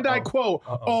said, and I quote,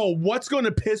 "Oh, what's going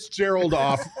to piss Gerald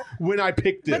off when I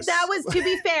pick this?" But that was, to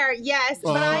be fair, yes.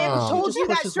 But I have told you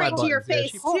that pushes my straight to your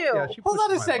buttons. face, Yeah, too. she Hold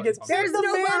on a pushes my second. buttons. There's no the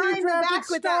man who behind the drafted back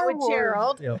with that Star with Wars.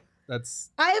 Gerald. Yeah,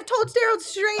 that's I have told Gerald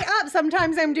straight up.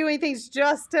 Sometimes I'm doing things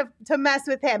just to mess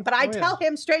with him, but I tell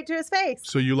him straight to his face.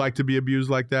 So you like to be abused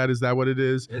like that? Is that what it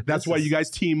is? That's why you guys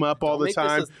team up all the make this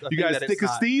time. a You thing guys that it's thick as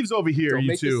not. thieves over here, don't you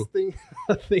make two. this thing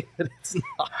a thing that it's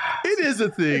not. It is a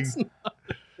thing. Thing.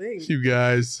 You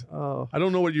guys. Oh, I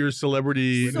don't know what your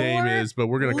celebrity Sore name is, but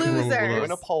we're gonna come up with losers.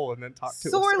 win a poll and then talk to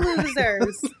Sore us.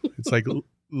 losers. It's like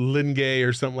Lingay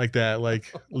or something like that,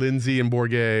 like Lindsay and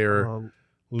Bourget or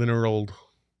Linerold.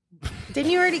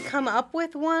 Didn't you already come up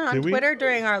with one on Did we? Twitter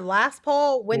during our last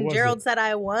poll when What was Gerald it? said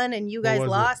I won and you What guys was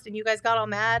it? lost and you guys got all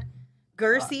mad?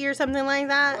 Gersey or something like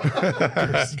that?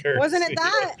 Wasn't it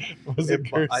that? Was it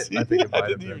I think it might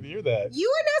have didn't even been. hear that.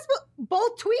 You and us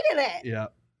both tweeted it. Yeah.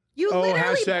 You Oh,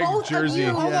 literally hashtag both Jersey.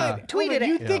 of you Yeah. tweeted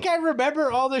You it. think I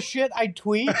remember all the shit I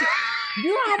tweet?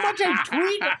 You know how much I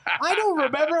tweet? I don't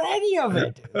remember any of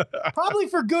it. Probably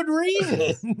for good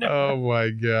reason. Oh my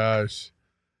gosh.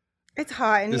 It's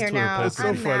hot in This here Twitter now. post is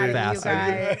I'm so mad funny. at you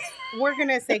guys. We're going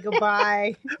to say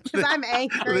goodbye because I'm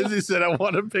angry. Lindsay said, I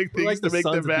want to pick We're things like to the make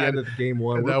Suns them at the end bad. of game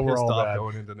one. And We're now we're pissed all off bad.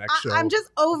 going into next show. I'm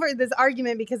just over this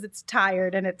argument because it's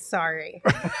tired and it's sorry.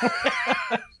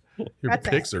 Your That's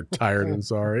picks are tired and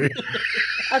sorry.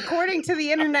 According to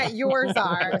the internet, yours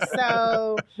are.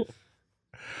 So,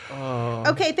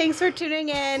 okay, thanks for tuning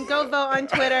in. Go vote on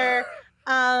Twitter.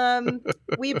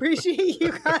 We appreciate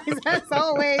you guys as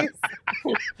always.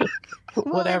 We'll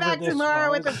Whatever be back this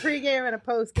tomorrow was. with a pregame and a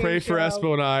postgame. Pray for show.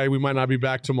 Espo and I. We might not be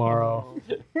back tomorrow.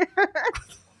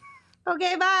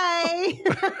 Okay, bye.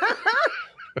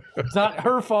 It's not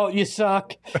her fault you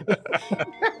suck.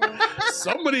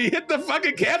 Somebody hit the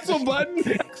fucking cancel button.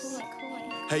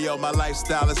 Hey yo, my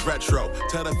lifestyle is retro.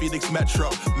 Tell the Phoenix Metro.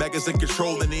 Megas in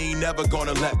control and he ain't never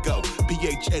gonna let go.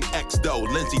 PHNX though,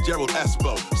 Lindsay, Gerald,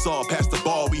 Espo. Saw pass the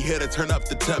ball, we here to turn up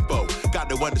the tempo. Got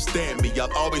to understand me,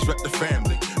 I'll always rep the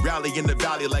family. Rally in the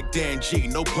valley like Dan G,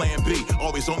 no plan B.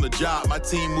 Always on the job, my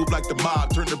team move like the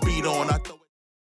mob. Turn the beat on, I throw